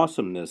 that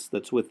awesomeness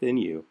that's within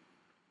you.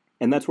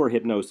 And that's where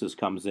hypnosis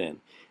comes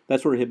in.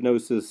 That's where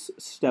hypnosis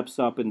steps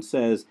up and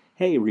says,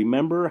 hey,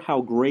 remember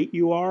how great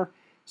you are?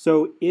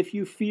 So if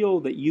you feel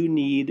that you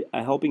need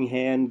a helping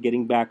hand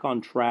getting back on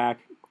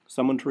track,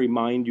 someone to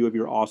remind you of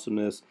your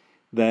awesomeness,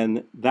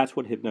 then that's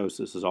what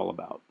hypnosis is all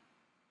about.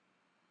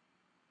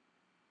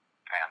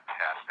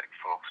 Fantastic,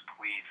 folks.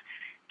 Please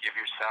give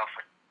yourself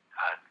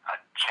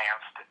a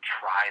chance to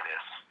try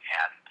this,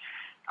 and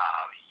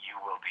you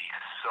will be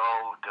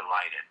so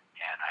delighted.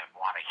 And I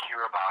want to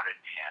hear about it,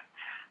 and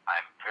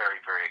I'm very,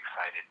 very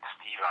excited.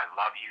 Steve, I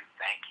love you.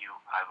 Thank you.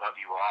 I love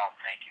you all.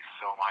 Thank you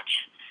so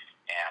much.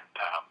 And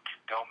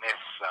don't miss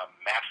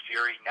Matt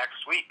Fury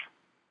next week.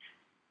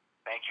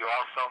 Thank you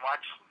all so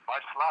much.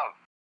 Much love.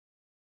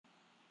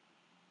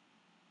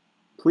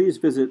 Please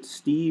visit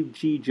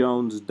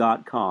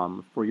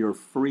stevegjones.com for your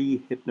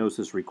free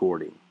hypnosis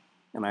recording.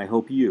 And I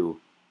hope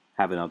you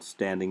have an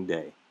outstanding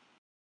day.